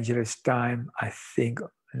there's a dangerous time, I think,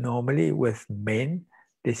 normally with men,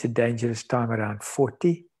 there's a dangerous time around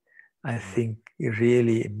 40. I think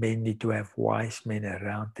really men need to have wise men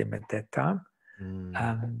around them at that time.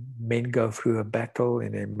 Men go through a battle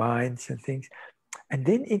in their minds and things. And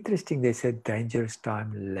then interesting, there's a dangerous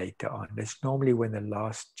time later on. That's normally when the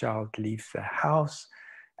last child leaves the house.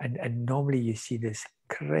 And normally you see this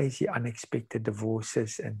crazy, unexpected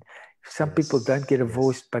divorces. And some people don't get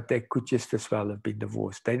divorced, but they could just as well have been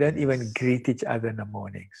divorced. They don't even greet each other in the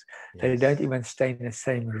mornings. They don't even stay in the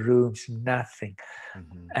same rooms, nothing.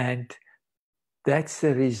 And that's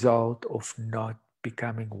the result of not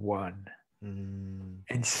becoming one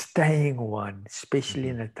and staying one, especially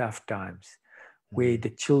in the tough times, where the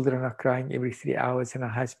children are crying every 3 hours and a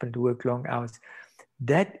husband works long hours.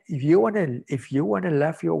 That if you want to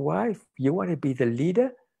love your wife, you want to be the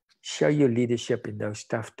leader, show your leadership in those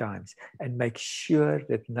tough times and make sure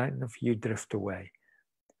that none of you drift away.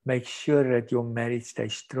 Make sure that your marriage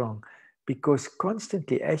stays strong, because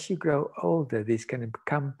constantly as you grow older, there's going to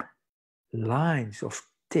become lines of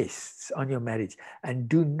tests on your marriage. And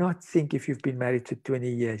do not think if you've been married for 20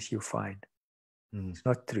 years, you're fine. It's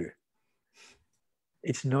not true.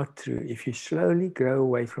 It's not true. If you slowly grow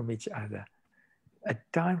away from each other, a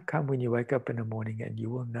time comes when you wake up in the morning and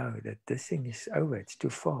you will know that this thing is over. It's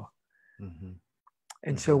too far.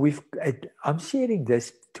 And so I'm sharing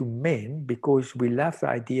this to men because we love the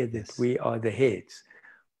idea that we are the heads.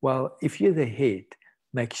 Well, if you're the head,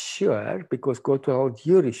 make sure, because God will hold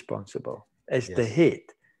you responsible as the head.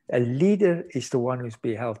 A leader is the one who's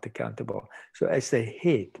being held accountable. So as the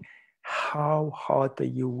head, how hard are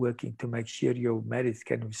you working to make sure your marriage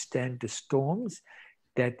can withstand the storms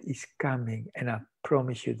that is coming? And I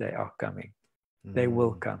promise you they are coming. They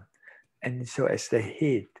will come. And so as the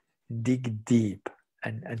head, dig deep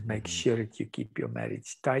and make sure that you keep your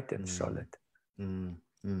marriage tight and solid.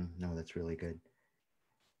 No, that's really good.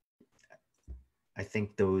 I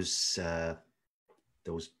think those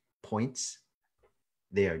points,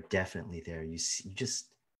 they are definitely there. You see,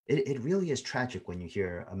 it really is tragic when you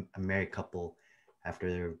hear a married couple,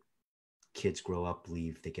 after their kids grow up,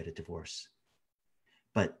 leave, they get a divorce.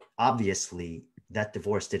 But obviously that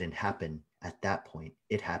divorce didn't happen at that point.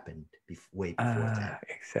 It happened way before that.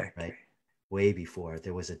 Exactly. Right? way before,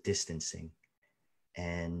 there was a distancing.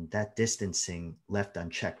 And that distancing left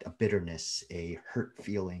unchecked a bitterness, a hurt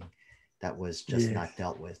feeling that was just Yes, not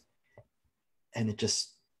dealt with. And it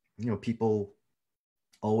just, people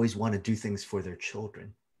always want to do things for their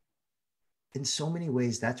children. In so many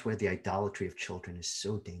ways, that's where the idolatry of children is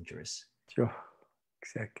so dangerous. sure,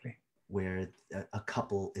 exactly. Where a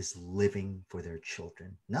couple is living for their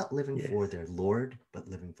children, not living Yes, for their Lord, but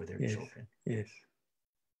living for their yes, children. yes.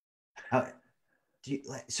 How do you,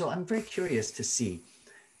 so I'm very curious to see.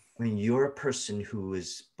 I mean, you're a person who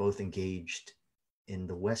is both engaged in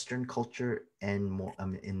the Western culture and more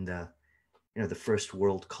in the, the first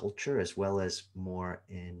world culture, as well as more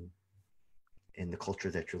in the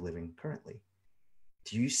culture that you're living currently.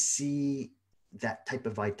 Do you see that type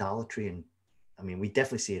of idolatry? And I mean, we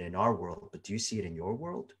definitely see it in our world, but do you see it in your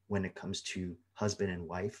world when it comes to husband and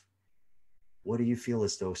wife? What do you feel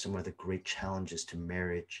as though some of the great challenges to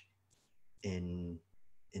marriage in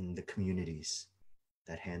the communities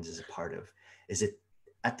that Hands is a part of? Is it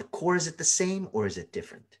at the core, is it the same or is it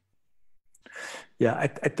different? Yeah,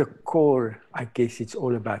 at the core, I guess it's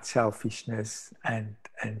all about selfishness and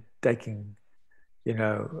taking,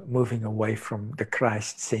 moving away from the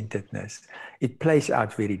Christ-centeredness. It plays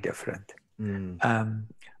out very different. Mm,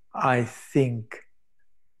 I think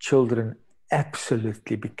children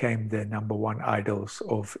absolutely became the number one idols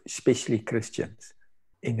of especially Christians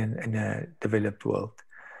in a developed world.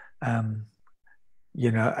 And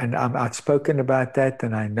I'm outspoken about that,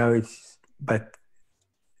 and I know but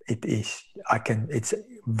it's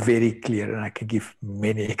very clear, and I can give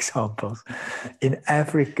many examples. In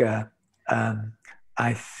Africa,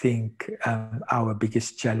 I think our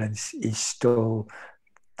biggest challenge is still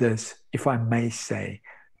this, if I may say,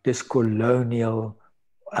 this colonial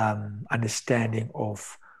understanding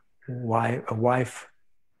of why a wife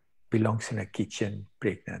belongs in a kitchen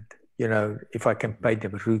pregnant. If I can paint a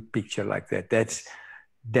rude picture like that,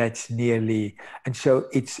 that's nearly, and so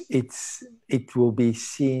it will be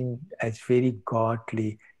seen as very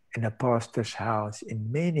godly in a pastor's house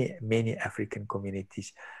in many African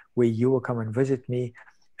communities, where you will come and visit me,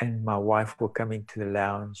 and my wife will come into the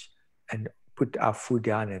lounge and put our food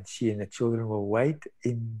down, and she and the children will wait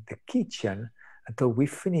in the kitchen until we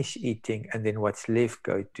finish eating, and then what's left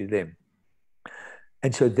go to them.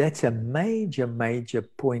 And so that's a major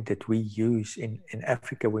point that we use in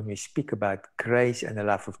Africa when we speak about grace and the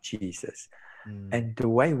love of Jesus. mm, And the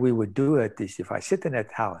way we would do it is, if I sit in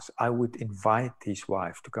that house, I would invite his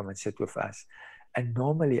wife to come and sit with us. And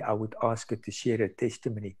normally I would ask her to share a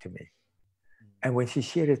testimony to me. And when she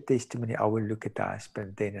shared a testimony, I would look at the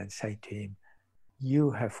husband then and say to him, you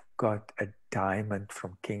have got a diamond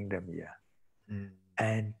from kingdom here. mm,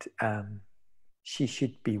 And she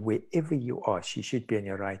should be, wherever you are, she should be on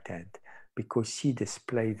your right hand, because she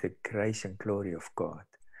displays the grace and glory of God.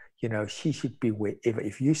 She should be wherever.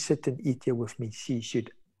 If you sit and eat here with me, she should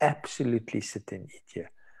absolutely sit and eat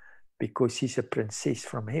here, because she's a princess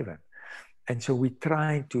from heaven. And so we're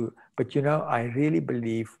trying to, but I really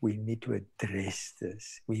believe we need to address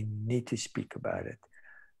this. We need to speak about it.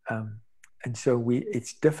 And so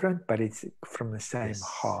it's different, but it's from the same yes.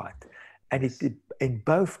 heart. And Yes. in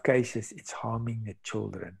both cases, it's harming the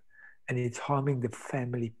children, and it's harming the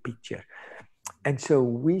family picture. And so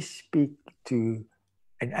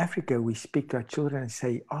in Africa, we speak to our children and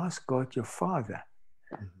say, ask God your father.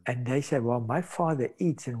 Mm-hmm. And they say, well, my father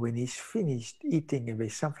eats, and when he's finished eating, if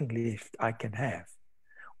there's something left, I can have.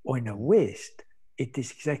 Or in the West, it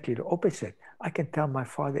is exactly the opposite. I can tell my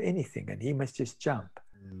father anything, and he must just jump.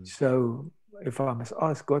 Mm. So if I must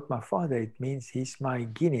ask God my father, it means he's my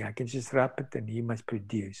guinea. I can just wrap it and he must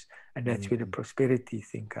produce. And that's where the prosperity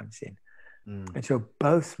thing comes in. And so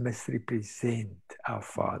both misrepresent our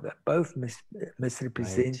Father. Both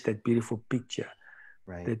misrepresent that beautiful picture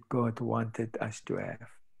that God wanted us to have.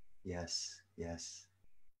 Yes, yes.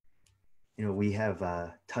 We have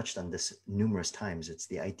touched on this numerous times. It's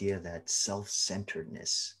the idea that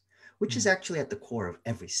self-centeredness, which is actually at the core of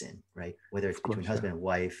every sin, right? Whether it's between husband and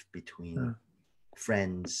wife, between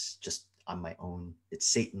friends, just on my own. It's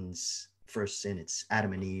Satan's first sin. It's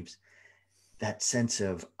Adam and Eve's. That sense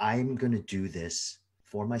of, I'm going to do this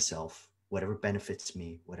for myself, whatever benefits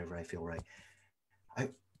me, whatever I feel right.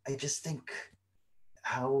 I just think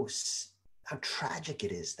how tragic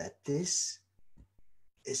it is that this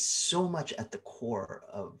is so much at the core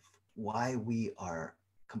of why we are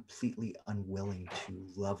completely unwilling to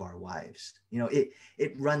love our wives.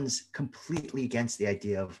 It runs completely against the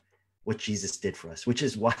idea of what Jesus did for us, which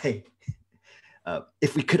is why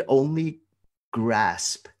if we could only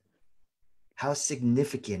grasp how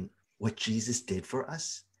significant what Jesus did for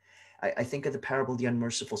us, I think of the parable of the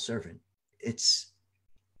unmerciful servant. it's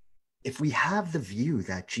if we have the view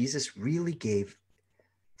that Jesus really gave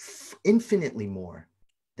infinitely more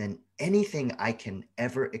than anything I can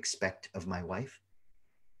ever expect of my wife,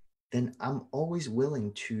 then I'm always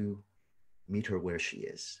willing to meet her where she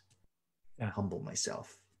is, humble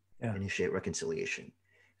myself, initiate reconciliation,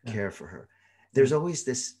 care for her. There's always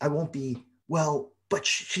this, I won't be, well, but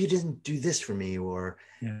she didn't do this for me, or,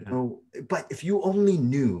 you know, but if you only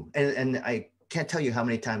knew, and I can't tell you how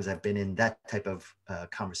many times I've been in that type of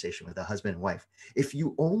conversation with a husband and wife. If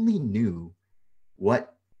you only knew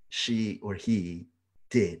what she or he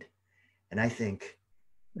did. And I think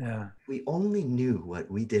we only knew what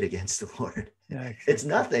we did against the Lord. Exactly. It's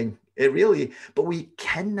nothing. It really, but we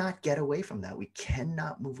cannot get away from that. We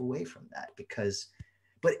cannot move away from that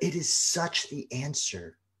but it is such the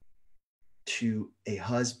answer to a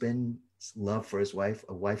husband's love for his wife,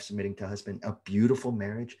 a wife submitting to a husband, a beautiful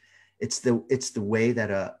marriage. It's the way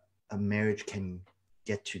that a marriage can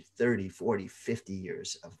get to 30, 40, 50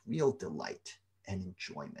 years of real delight and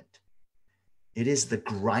enjoyment. It is the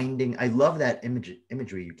grinding. I love that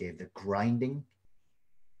imagery you gave, the grinding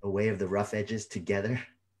away of the rough edges together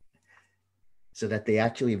so that they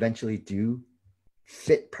actually eventually do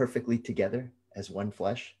fit perfectly together as one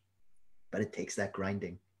flesh. But it takes that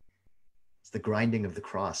grinding. It's the grinding of the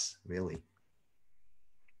cross, really.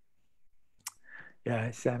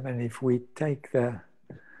 Yeah, Sam, and if we take the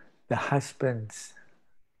husband's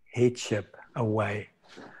headship away,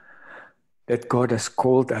 that God has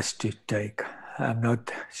called us to take, not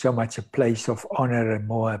so much a place of honor and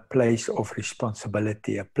more a place of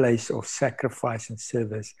responsibility, a place of sacrifice and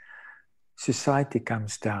service, society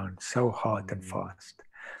comes down so hard and fast.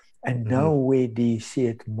 And nowhere do you see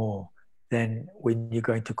it more than when you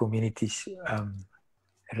go into communities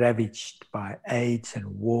ravaged by AIDS and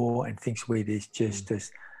war and things where there's just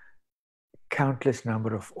this countless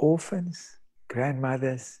number of orphans,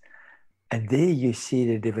 grandmothers, and there you see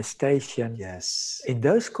the devastation. Yes. In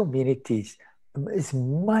those communities, is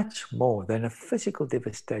much more than a physical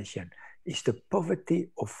devastation. It's the poverty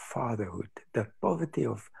of fatherhood, the poverty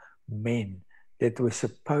of men that were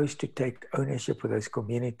supposed to take ownership of those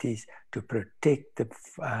communities, to protect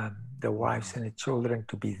the wives and the children,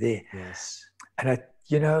 to be there. Yes. And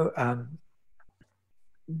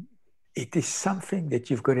it is something that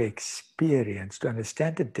you've got to experience to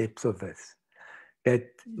understand the depth of this. That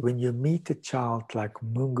when you meet a child like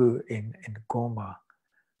Mungu in Goma,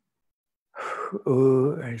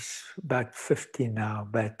 who is about 50 now,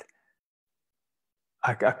 but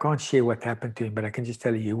I can't share what happened to him, but I can just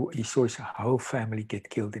tell you, he saw his whole family get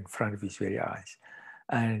killed in front of his very eyes.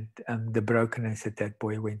 And the brokenness that that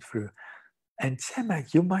boy went through. And Sam,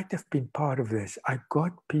 you might have been part of this. I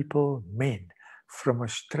got people, men, from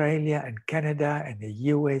Australia and Canada and the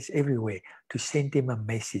US, everywhere, to send him a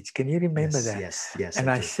message. Can you remember that? Yes. And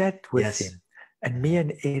I sat with him, and me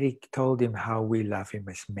and Eric told him how we love him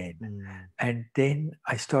as men. And then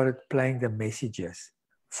I started playing the messages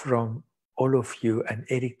from all of you, and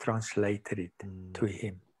Eric translated it to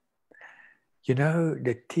him. You know,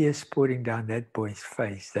 the tears pouring down that boy's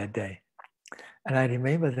face that day. And I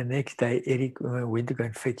remember the next day, Eric went to go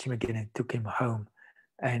and fetch him again and took him home.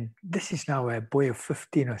 And this is now a boy of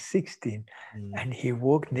 15 or 16. And he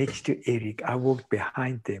walked next to Eric. I walked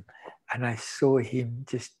behind them. And I saw him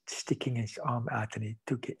just sticking his arm out, and he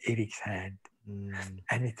took Eric's hand.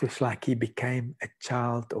 And it was like he became a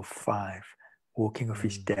child of 5 walking with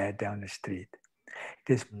his dad down the street.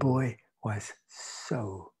 This boy was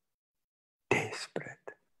so desperate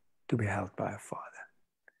to be held by a father.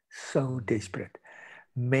 So desperate.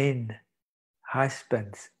 Men,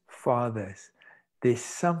 husbands, fathers, there's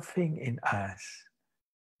something in us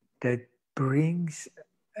that brings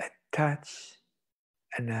a touch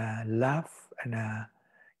and a love and a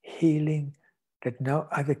healing that no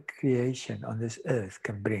other creation on this earth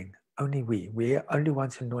can bring. Only we are only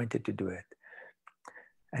ones anointed to do it.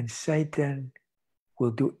 And Satan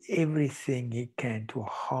will do everything he can to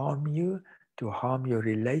harm you, to harm your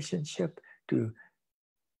relationship, to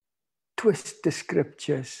twist the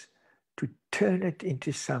scriptures, to turn it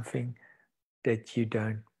into something that you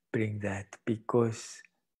don't bring that, because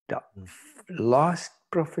the last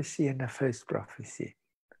prophecy and the first prophecy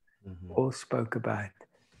all spoke about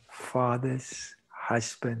fathers,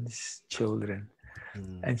 husbands, children.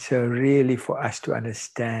 And so really for us to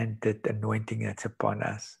understand that anointing that's upon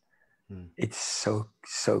us, it's so,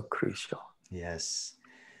 so crucial. Yes.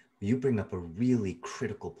 You bring up a really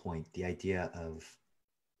critical point, the idea of,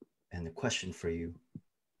 and the question for you,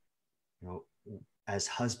 you know, as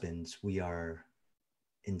husbands, we are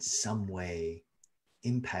in some way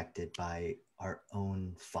impacted by our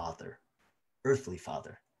own father, earthly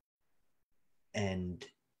father. And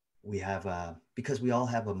we have because we all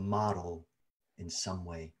have a model in some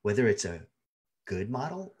way, whether it's a good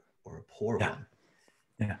model or a poor one,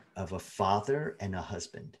 of a father and a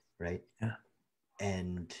husband, right? Yeah.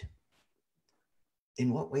 And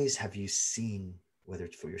in what ways have you seen, whether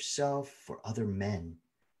it's for yourself, for other men?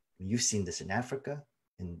 I mean, you've seen this in Africa,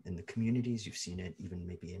 in the communities, you've seen it even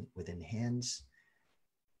maybe within hands,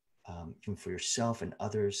 even for yourself and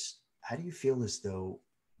others. How do you feel as though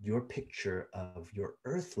your picture of your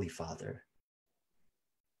earthly father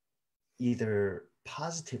either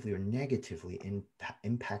positively or negatively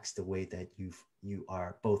impacts the way that you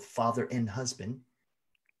are both father and husband?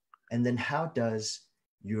 And then how does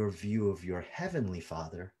your view of your heavenly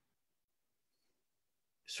father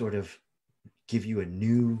sort of give you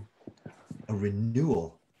a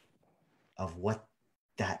renewal of what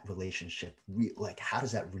that relationship like? How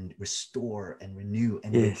does that restore and renew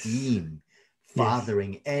and redeem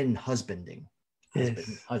fathering and husbanding?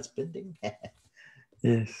 Husbanding.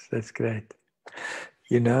 Yes, that's great.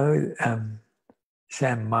 You know,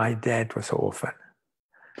 Sam, my dad was an orphan.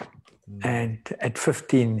 And at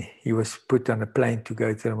 15, he was put on a plane to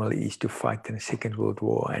go to the Middle East to fight in the Second World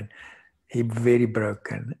War. And he very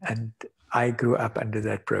broken. And I grew up under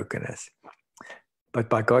that brokenness. But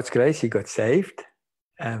by God's grace, he got saved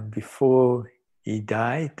before he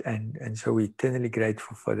died. And so we're eternally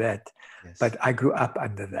grateful for that. Yes. But I grew up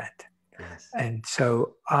under that. Yes. And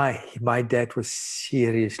so my dad was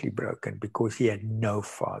seriously broken because he had no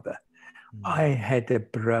father. I had a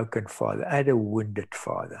broken father. I had a wounded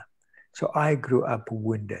father. So I grew up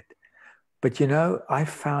wounded. But you know, I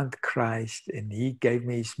found Christ and he gave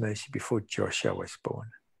me his mercy before Joshua was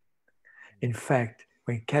born. In fact,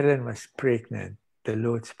 when Carolyn was pregnant, the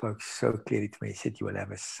Lord spoke so clearly to me. He said, you will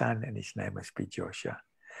have a son and his name must be Joshua.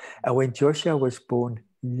 And when Joshua was born,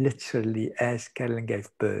 literally as Carolyn gave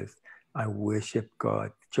birth, I worshiped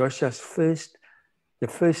God. Joshua's the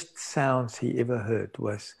first sounds he ever heard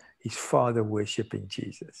was his father worshiping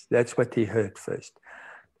Jesus. That's what he heard first.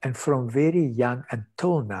 And from very young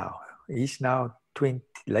until now, he's now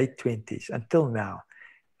late 20s, until now,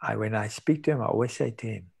 when I speak to him, I always say to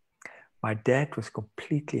him, my dad was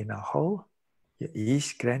completely in a hole,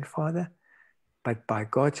 his grandfather, but by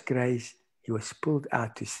God's grace, he was pulled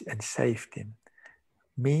out and saved him.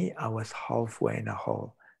 Me, I was halfway in a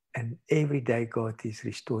hole. And every day God is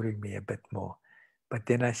restoring me a bit more. But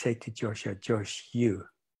then I say to Joshua, Josh, you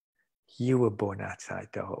were born outside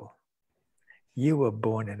the hole. You were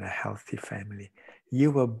born in a healthy family.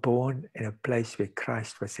 You were born in a place where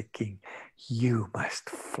Christ was a king. You must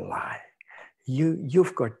fly.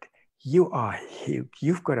 You've got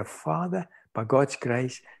a father by God's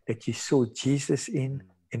grace that you saw Jesus in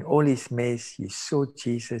all his mess. You saw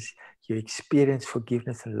Jesus. You experienced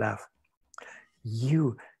forgiveness and love.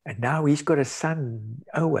 And now he's got a son,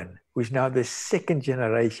 Owen, who's now the second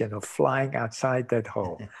generation of flying outside that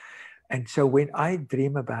hole. And so when I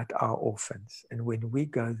dream about our orphans and when we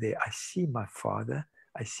go there, I see my father,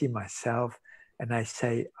 I see myself, and I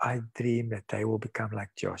say, I dream that they will become like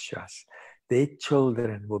Joshua's. Their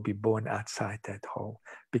children will be born outside that hole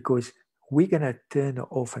because we're going to turn the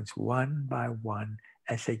orphans one by one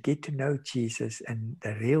as they get to know Jesus and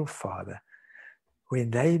the real father.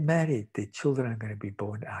 When they marry, their children are going to be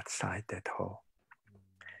born outside that hole.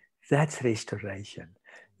 That's restoration.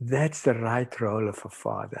 That's the right role of a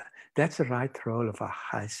father. That's the right role of a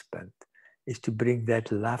husband, is to bring that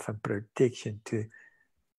love and protection to,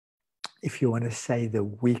 if you want to say, the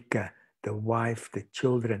weaker, the wife, the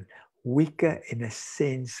children, weaker in a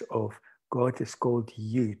sense of God has called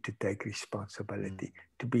you to take responsibility,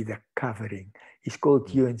 to be the covering. He's called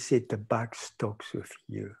you and said, the buck stops with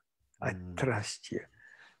you. I trust you.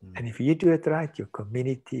 And if you do it right, your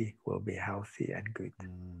community will be healthy and good.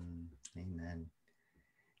 Amen.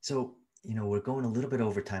 So, we're going a little bit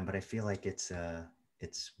over time, but I feel like it's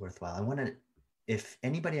worthwhile. I want to, if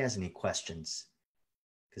anybody has any questions,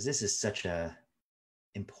 because this is such a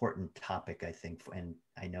important topic, I think, and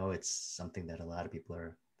I know it's something that a lot of people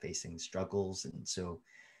are facing struggles. And so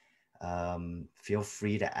feel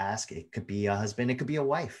free to ask. It could be a husband, it could be a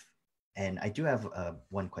wife. And I do have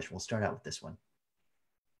one question. We'll start out with this one.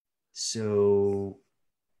 So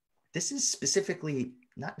this is specifically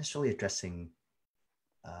not necessarily addressing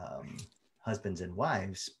husbands and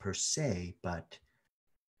wives per se, but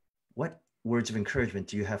what words of encouragement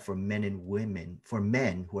do you have for men and women, for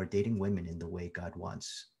men who are dating women in the way God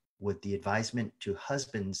wants? Would the advisement to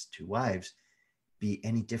husbands, to wives, be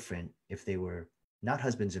any different if they were not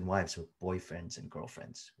husbands and wives, but boyfriends and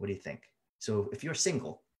girlfriends? What do you think? So if you're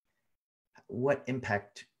single, what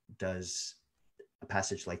impact does a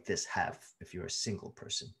passage like this have if you're a single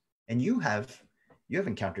person? And you have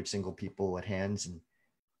encountered single people at hands and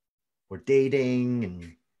or dating,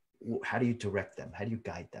 and how do you direct them? How do you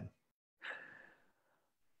guide them?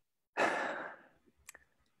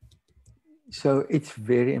 So it's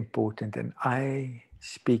very important. And I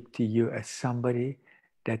speak to you as somebody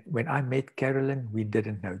that when I met Carolyn, we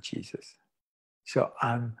didn't know Jesus. So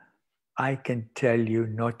I can tell you,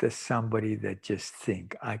 not as somebody that just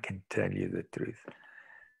think, I can tell you the truth.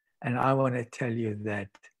 And I want to tell you that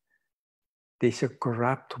there's a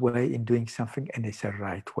corrupt way in doing something and there's a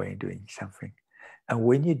right way in doing something. And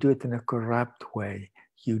when you do it in a corrupt way,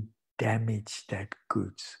 you damage that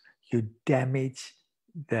goods. You damage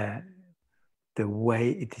the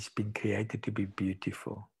way it has been created to be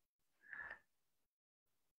beautiful.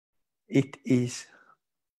 It is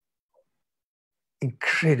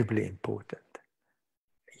incredibly important.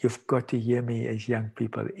 You've got to hear me as young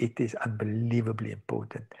people. It is unbelievably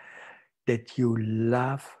important that you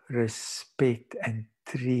love, respect, and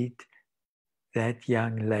treat that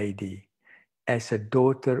young lady as a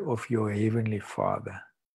daughter of your Heavenly Father.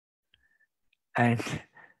 And,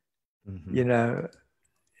 you know,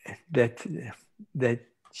 that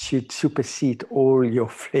should supersede all your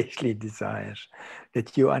fleshly desires,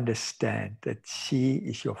 that you understand that she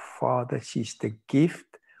is your father, she's the gift,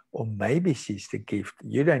 or maybe she's the gift.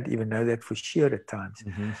 You don't even know that for sure at times.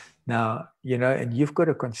 Now, you know, and you've got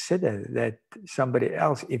to consider that somebody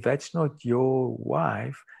else, if that's not your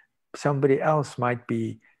wife, somebody else might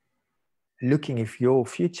be looking if your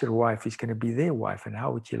future wife is going to be their wife, and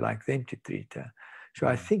how would you like them to treat her? So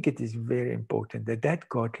I think it is very important that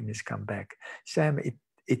godliness come back. Sam,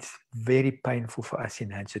 it's very painful for us in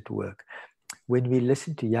Hands at Work when we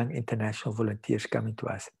listen to young international volunteers coming to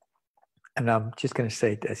us, and I'm just going to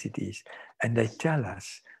say it as it is, and they tell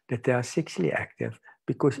us that they are sexually active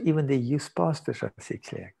because even the youth pastors are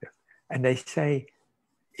sexually active. And they say,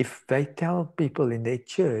 if they tell people in their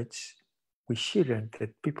church, we shouldn't,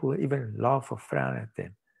 that people even laugh or frown at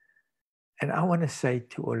them. And I want to say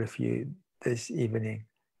to all of you this evening,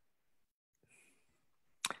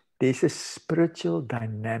 there's a spiritual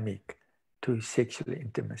dynamic to sexual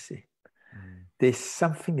intimacy. There's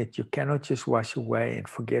something that you cannot just wash away and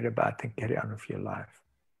forget about and carry on with your life.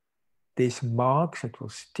 There's marks that will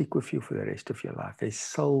stick with you for the rest of your life. There's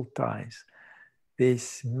soul ties.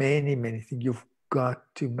 There's many, many things. You've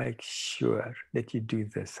got to make sure that you do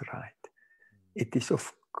this right. It is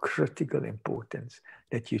of critical importance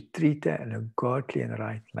that you treat her in a godly and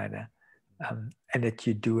right manner, and that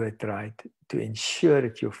you do it right to ensure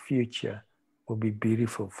that your future will be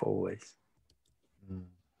beautiful for always.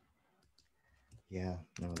 Yeah,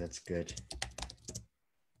 no, that's good.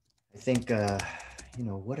 I think, you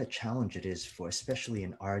know, what a challenge it is for, especially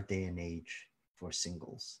in our day and age, for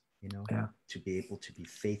singles, you know, to be able to be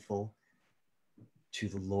faithful to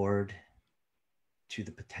the Lord, to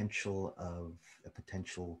the potential of a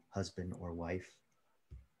potential husband or wife,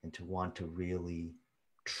 and to want to really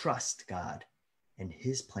trust God and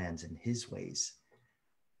his plans and his ways,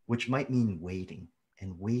 which might mean waiting.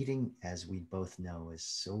 And waiting, as we both know, is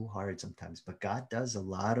so hard sometimes, but God does a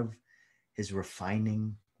lot of his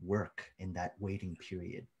refining work in that waiting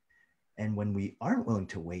period. And when we aren't willing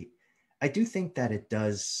to wait, I do think that it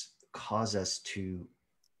does cause us to,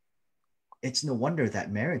 it's no wonder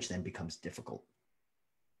that marriage then becomes difficult.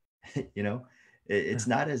 You know, it's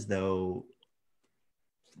not as though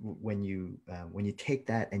when you take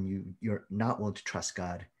that and you're not willing to trust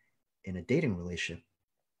God in a dating relationship,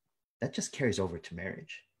 that just carries over to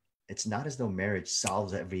marriage. It's not as though marriage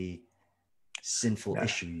solves every sinful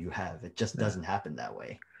issue you have. It just doesn't happen that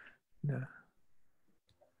way. No.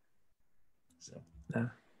 So. No.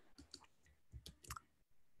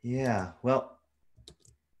 Yeah. Well,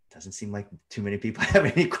 doesn't seem like too many people have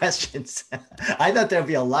any questions. I thought there'd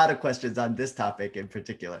be a lot of questions on this topic in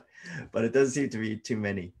particular, but it doesn't seem to be too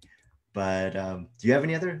many. But do you have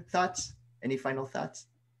any other thoughts? Any final thoughts?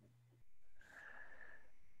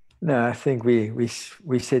 No, I think we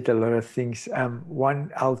said a lot of things.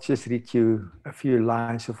 One, I'll just read you a few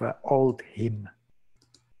lines of an old hymn.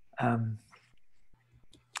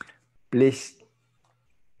 Blessed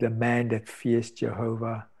the man that fears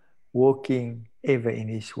Jehovah, walking ever in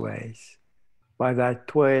his ways. By thy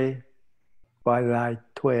toil,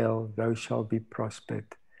 thou shalt be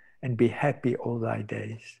prospered, and be happy all thy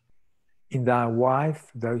days. In thy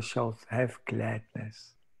wife thou shalt have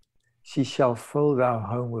gladness. She shall fill thy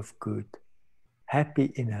home with good,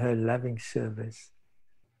 happy in her loving service,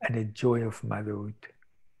 and the joy of motherhood.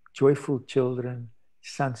 Joyful children,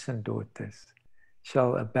 sons and daughters,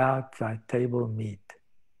 shall about thy table meet,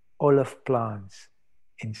 olive plants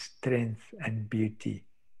in strength and beauty,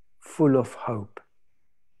 full of hope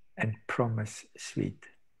and promise sweet.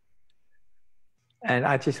 And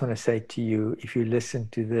I just want to say to you, if you listen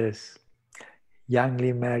to this,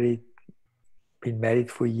 youngly married, been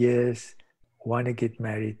married for years, want to get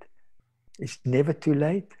married, it's never too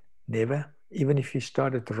late. Never. Even if you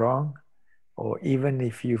started wrong, or even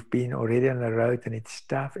if you've been already on the road and it's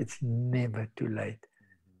tough, it's never too late.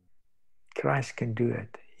 Christ can do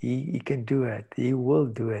it. He can do it. He will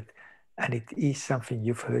do it. And it is something,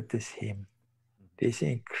 you've heard this hymn. There's an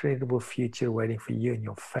incredible future waiting for you and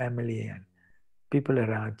your family and people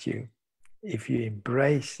around you. If you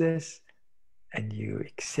embrace this and you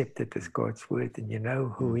accept it as God's word and you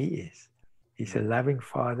know who he is. He's a loving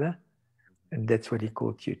Father, and that's what he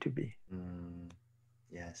called you to be.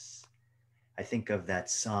 Yes. I think of that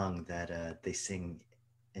song that they sing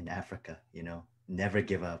in Africa, you know, never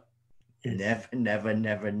give up. Yes. Never,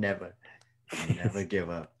 never, never, never give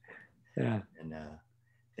up. Yeah. And I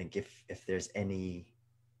think if there's any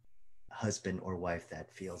husband or wife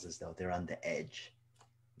that feels as though they're on the edge,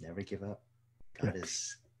 never give up.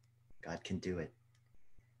 God can do it.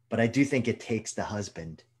 But I do think it takes the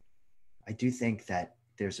husband. I do think that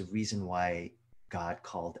there's a reason why God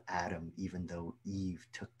called Adam, even though Eve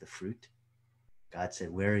took the fruit. God said,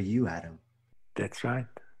 "Where are you, Adam?" That's right.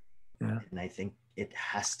 Yeah. And I think it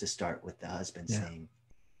has to start with the husband saying,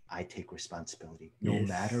 "I take responsibility. No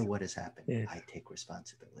matter what has happened, I take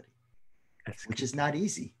responsibility." Which is not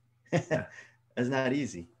easy. It's not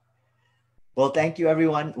easy. Well, thank you,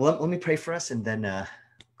 everyone. Let me pray for us and then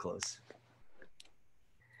close.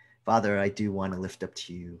 Father, I do want to lift up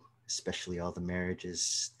to you, especially all the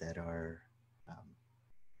marriages that are,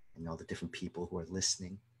 and all the different people who are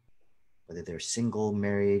listening, whether they're single,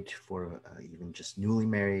 married, for even just newly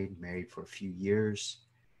married for a few years,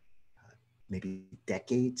 maybe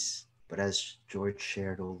decades. But as George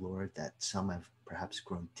shared, oh Lord, that some have perhaps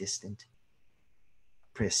grown distant.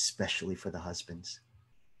 Pray especially for the husbands.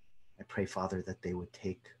 I pray, Father, that they would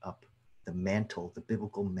take up the mantle, the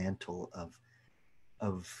biblical mantle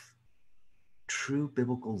of true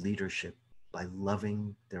biblical leadership by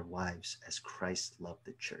loving their wives as Christ loved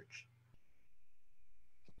the church.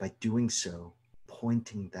 By doing so,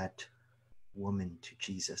 pointing that woman to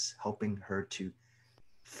Jesus, helping her to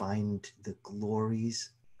find the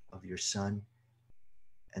glories of your Son,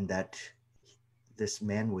 and that this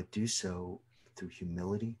man would do so through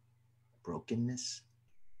humility, brokenness,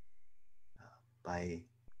 by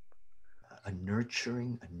a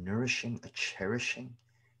nurturing, a nourishing, a cherishing,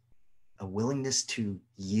 a willingness to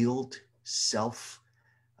yield self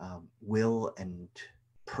will and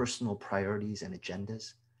personal priorities and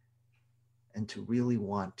agendas, and to really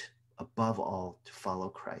want, above all, to follow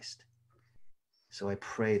Christ. So I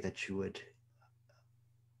pray that you would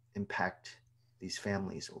impact these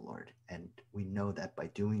families, O Lord. And we know that by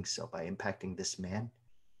doing so, by impacting this man,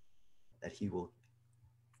 that he will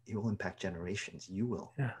impact generations. You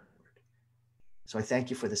will. Yeah. Lord. So I thank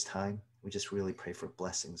you for this time. We just really pray for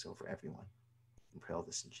blessings over everyone. And pray all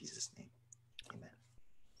this in Jesus' name. Amen.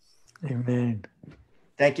 Amen.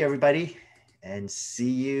 Thank you, everybody. And see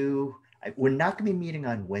you. We're not going to be meeting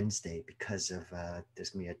on Wednesday because of there's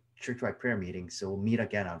going to be a church-wide prayer meeting. So we'll meet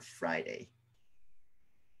again on Friday.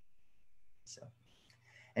 So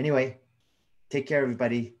anyway, take care,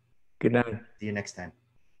 everybody. Good night. See you next time.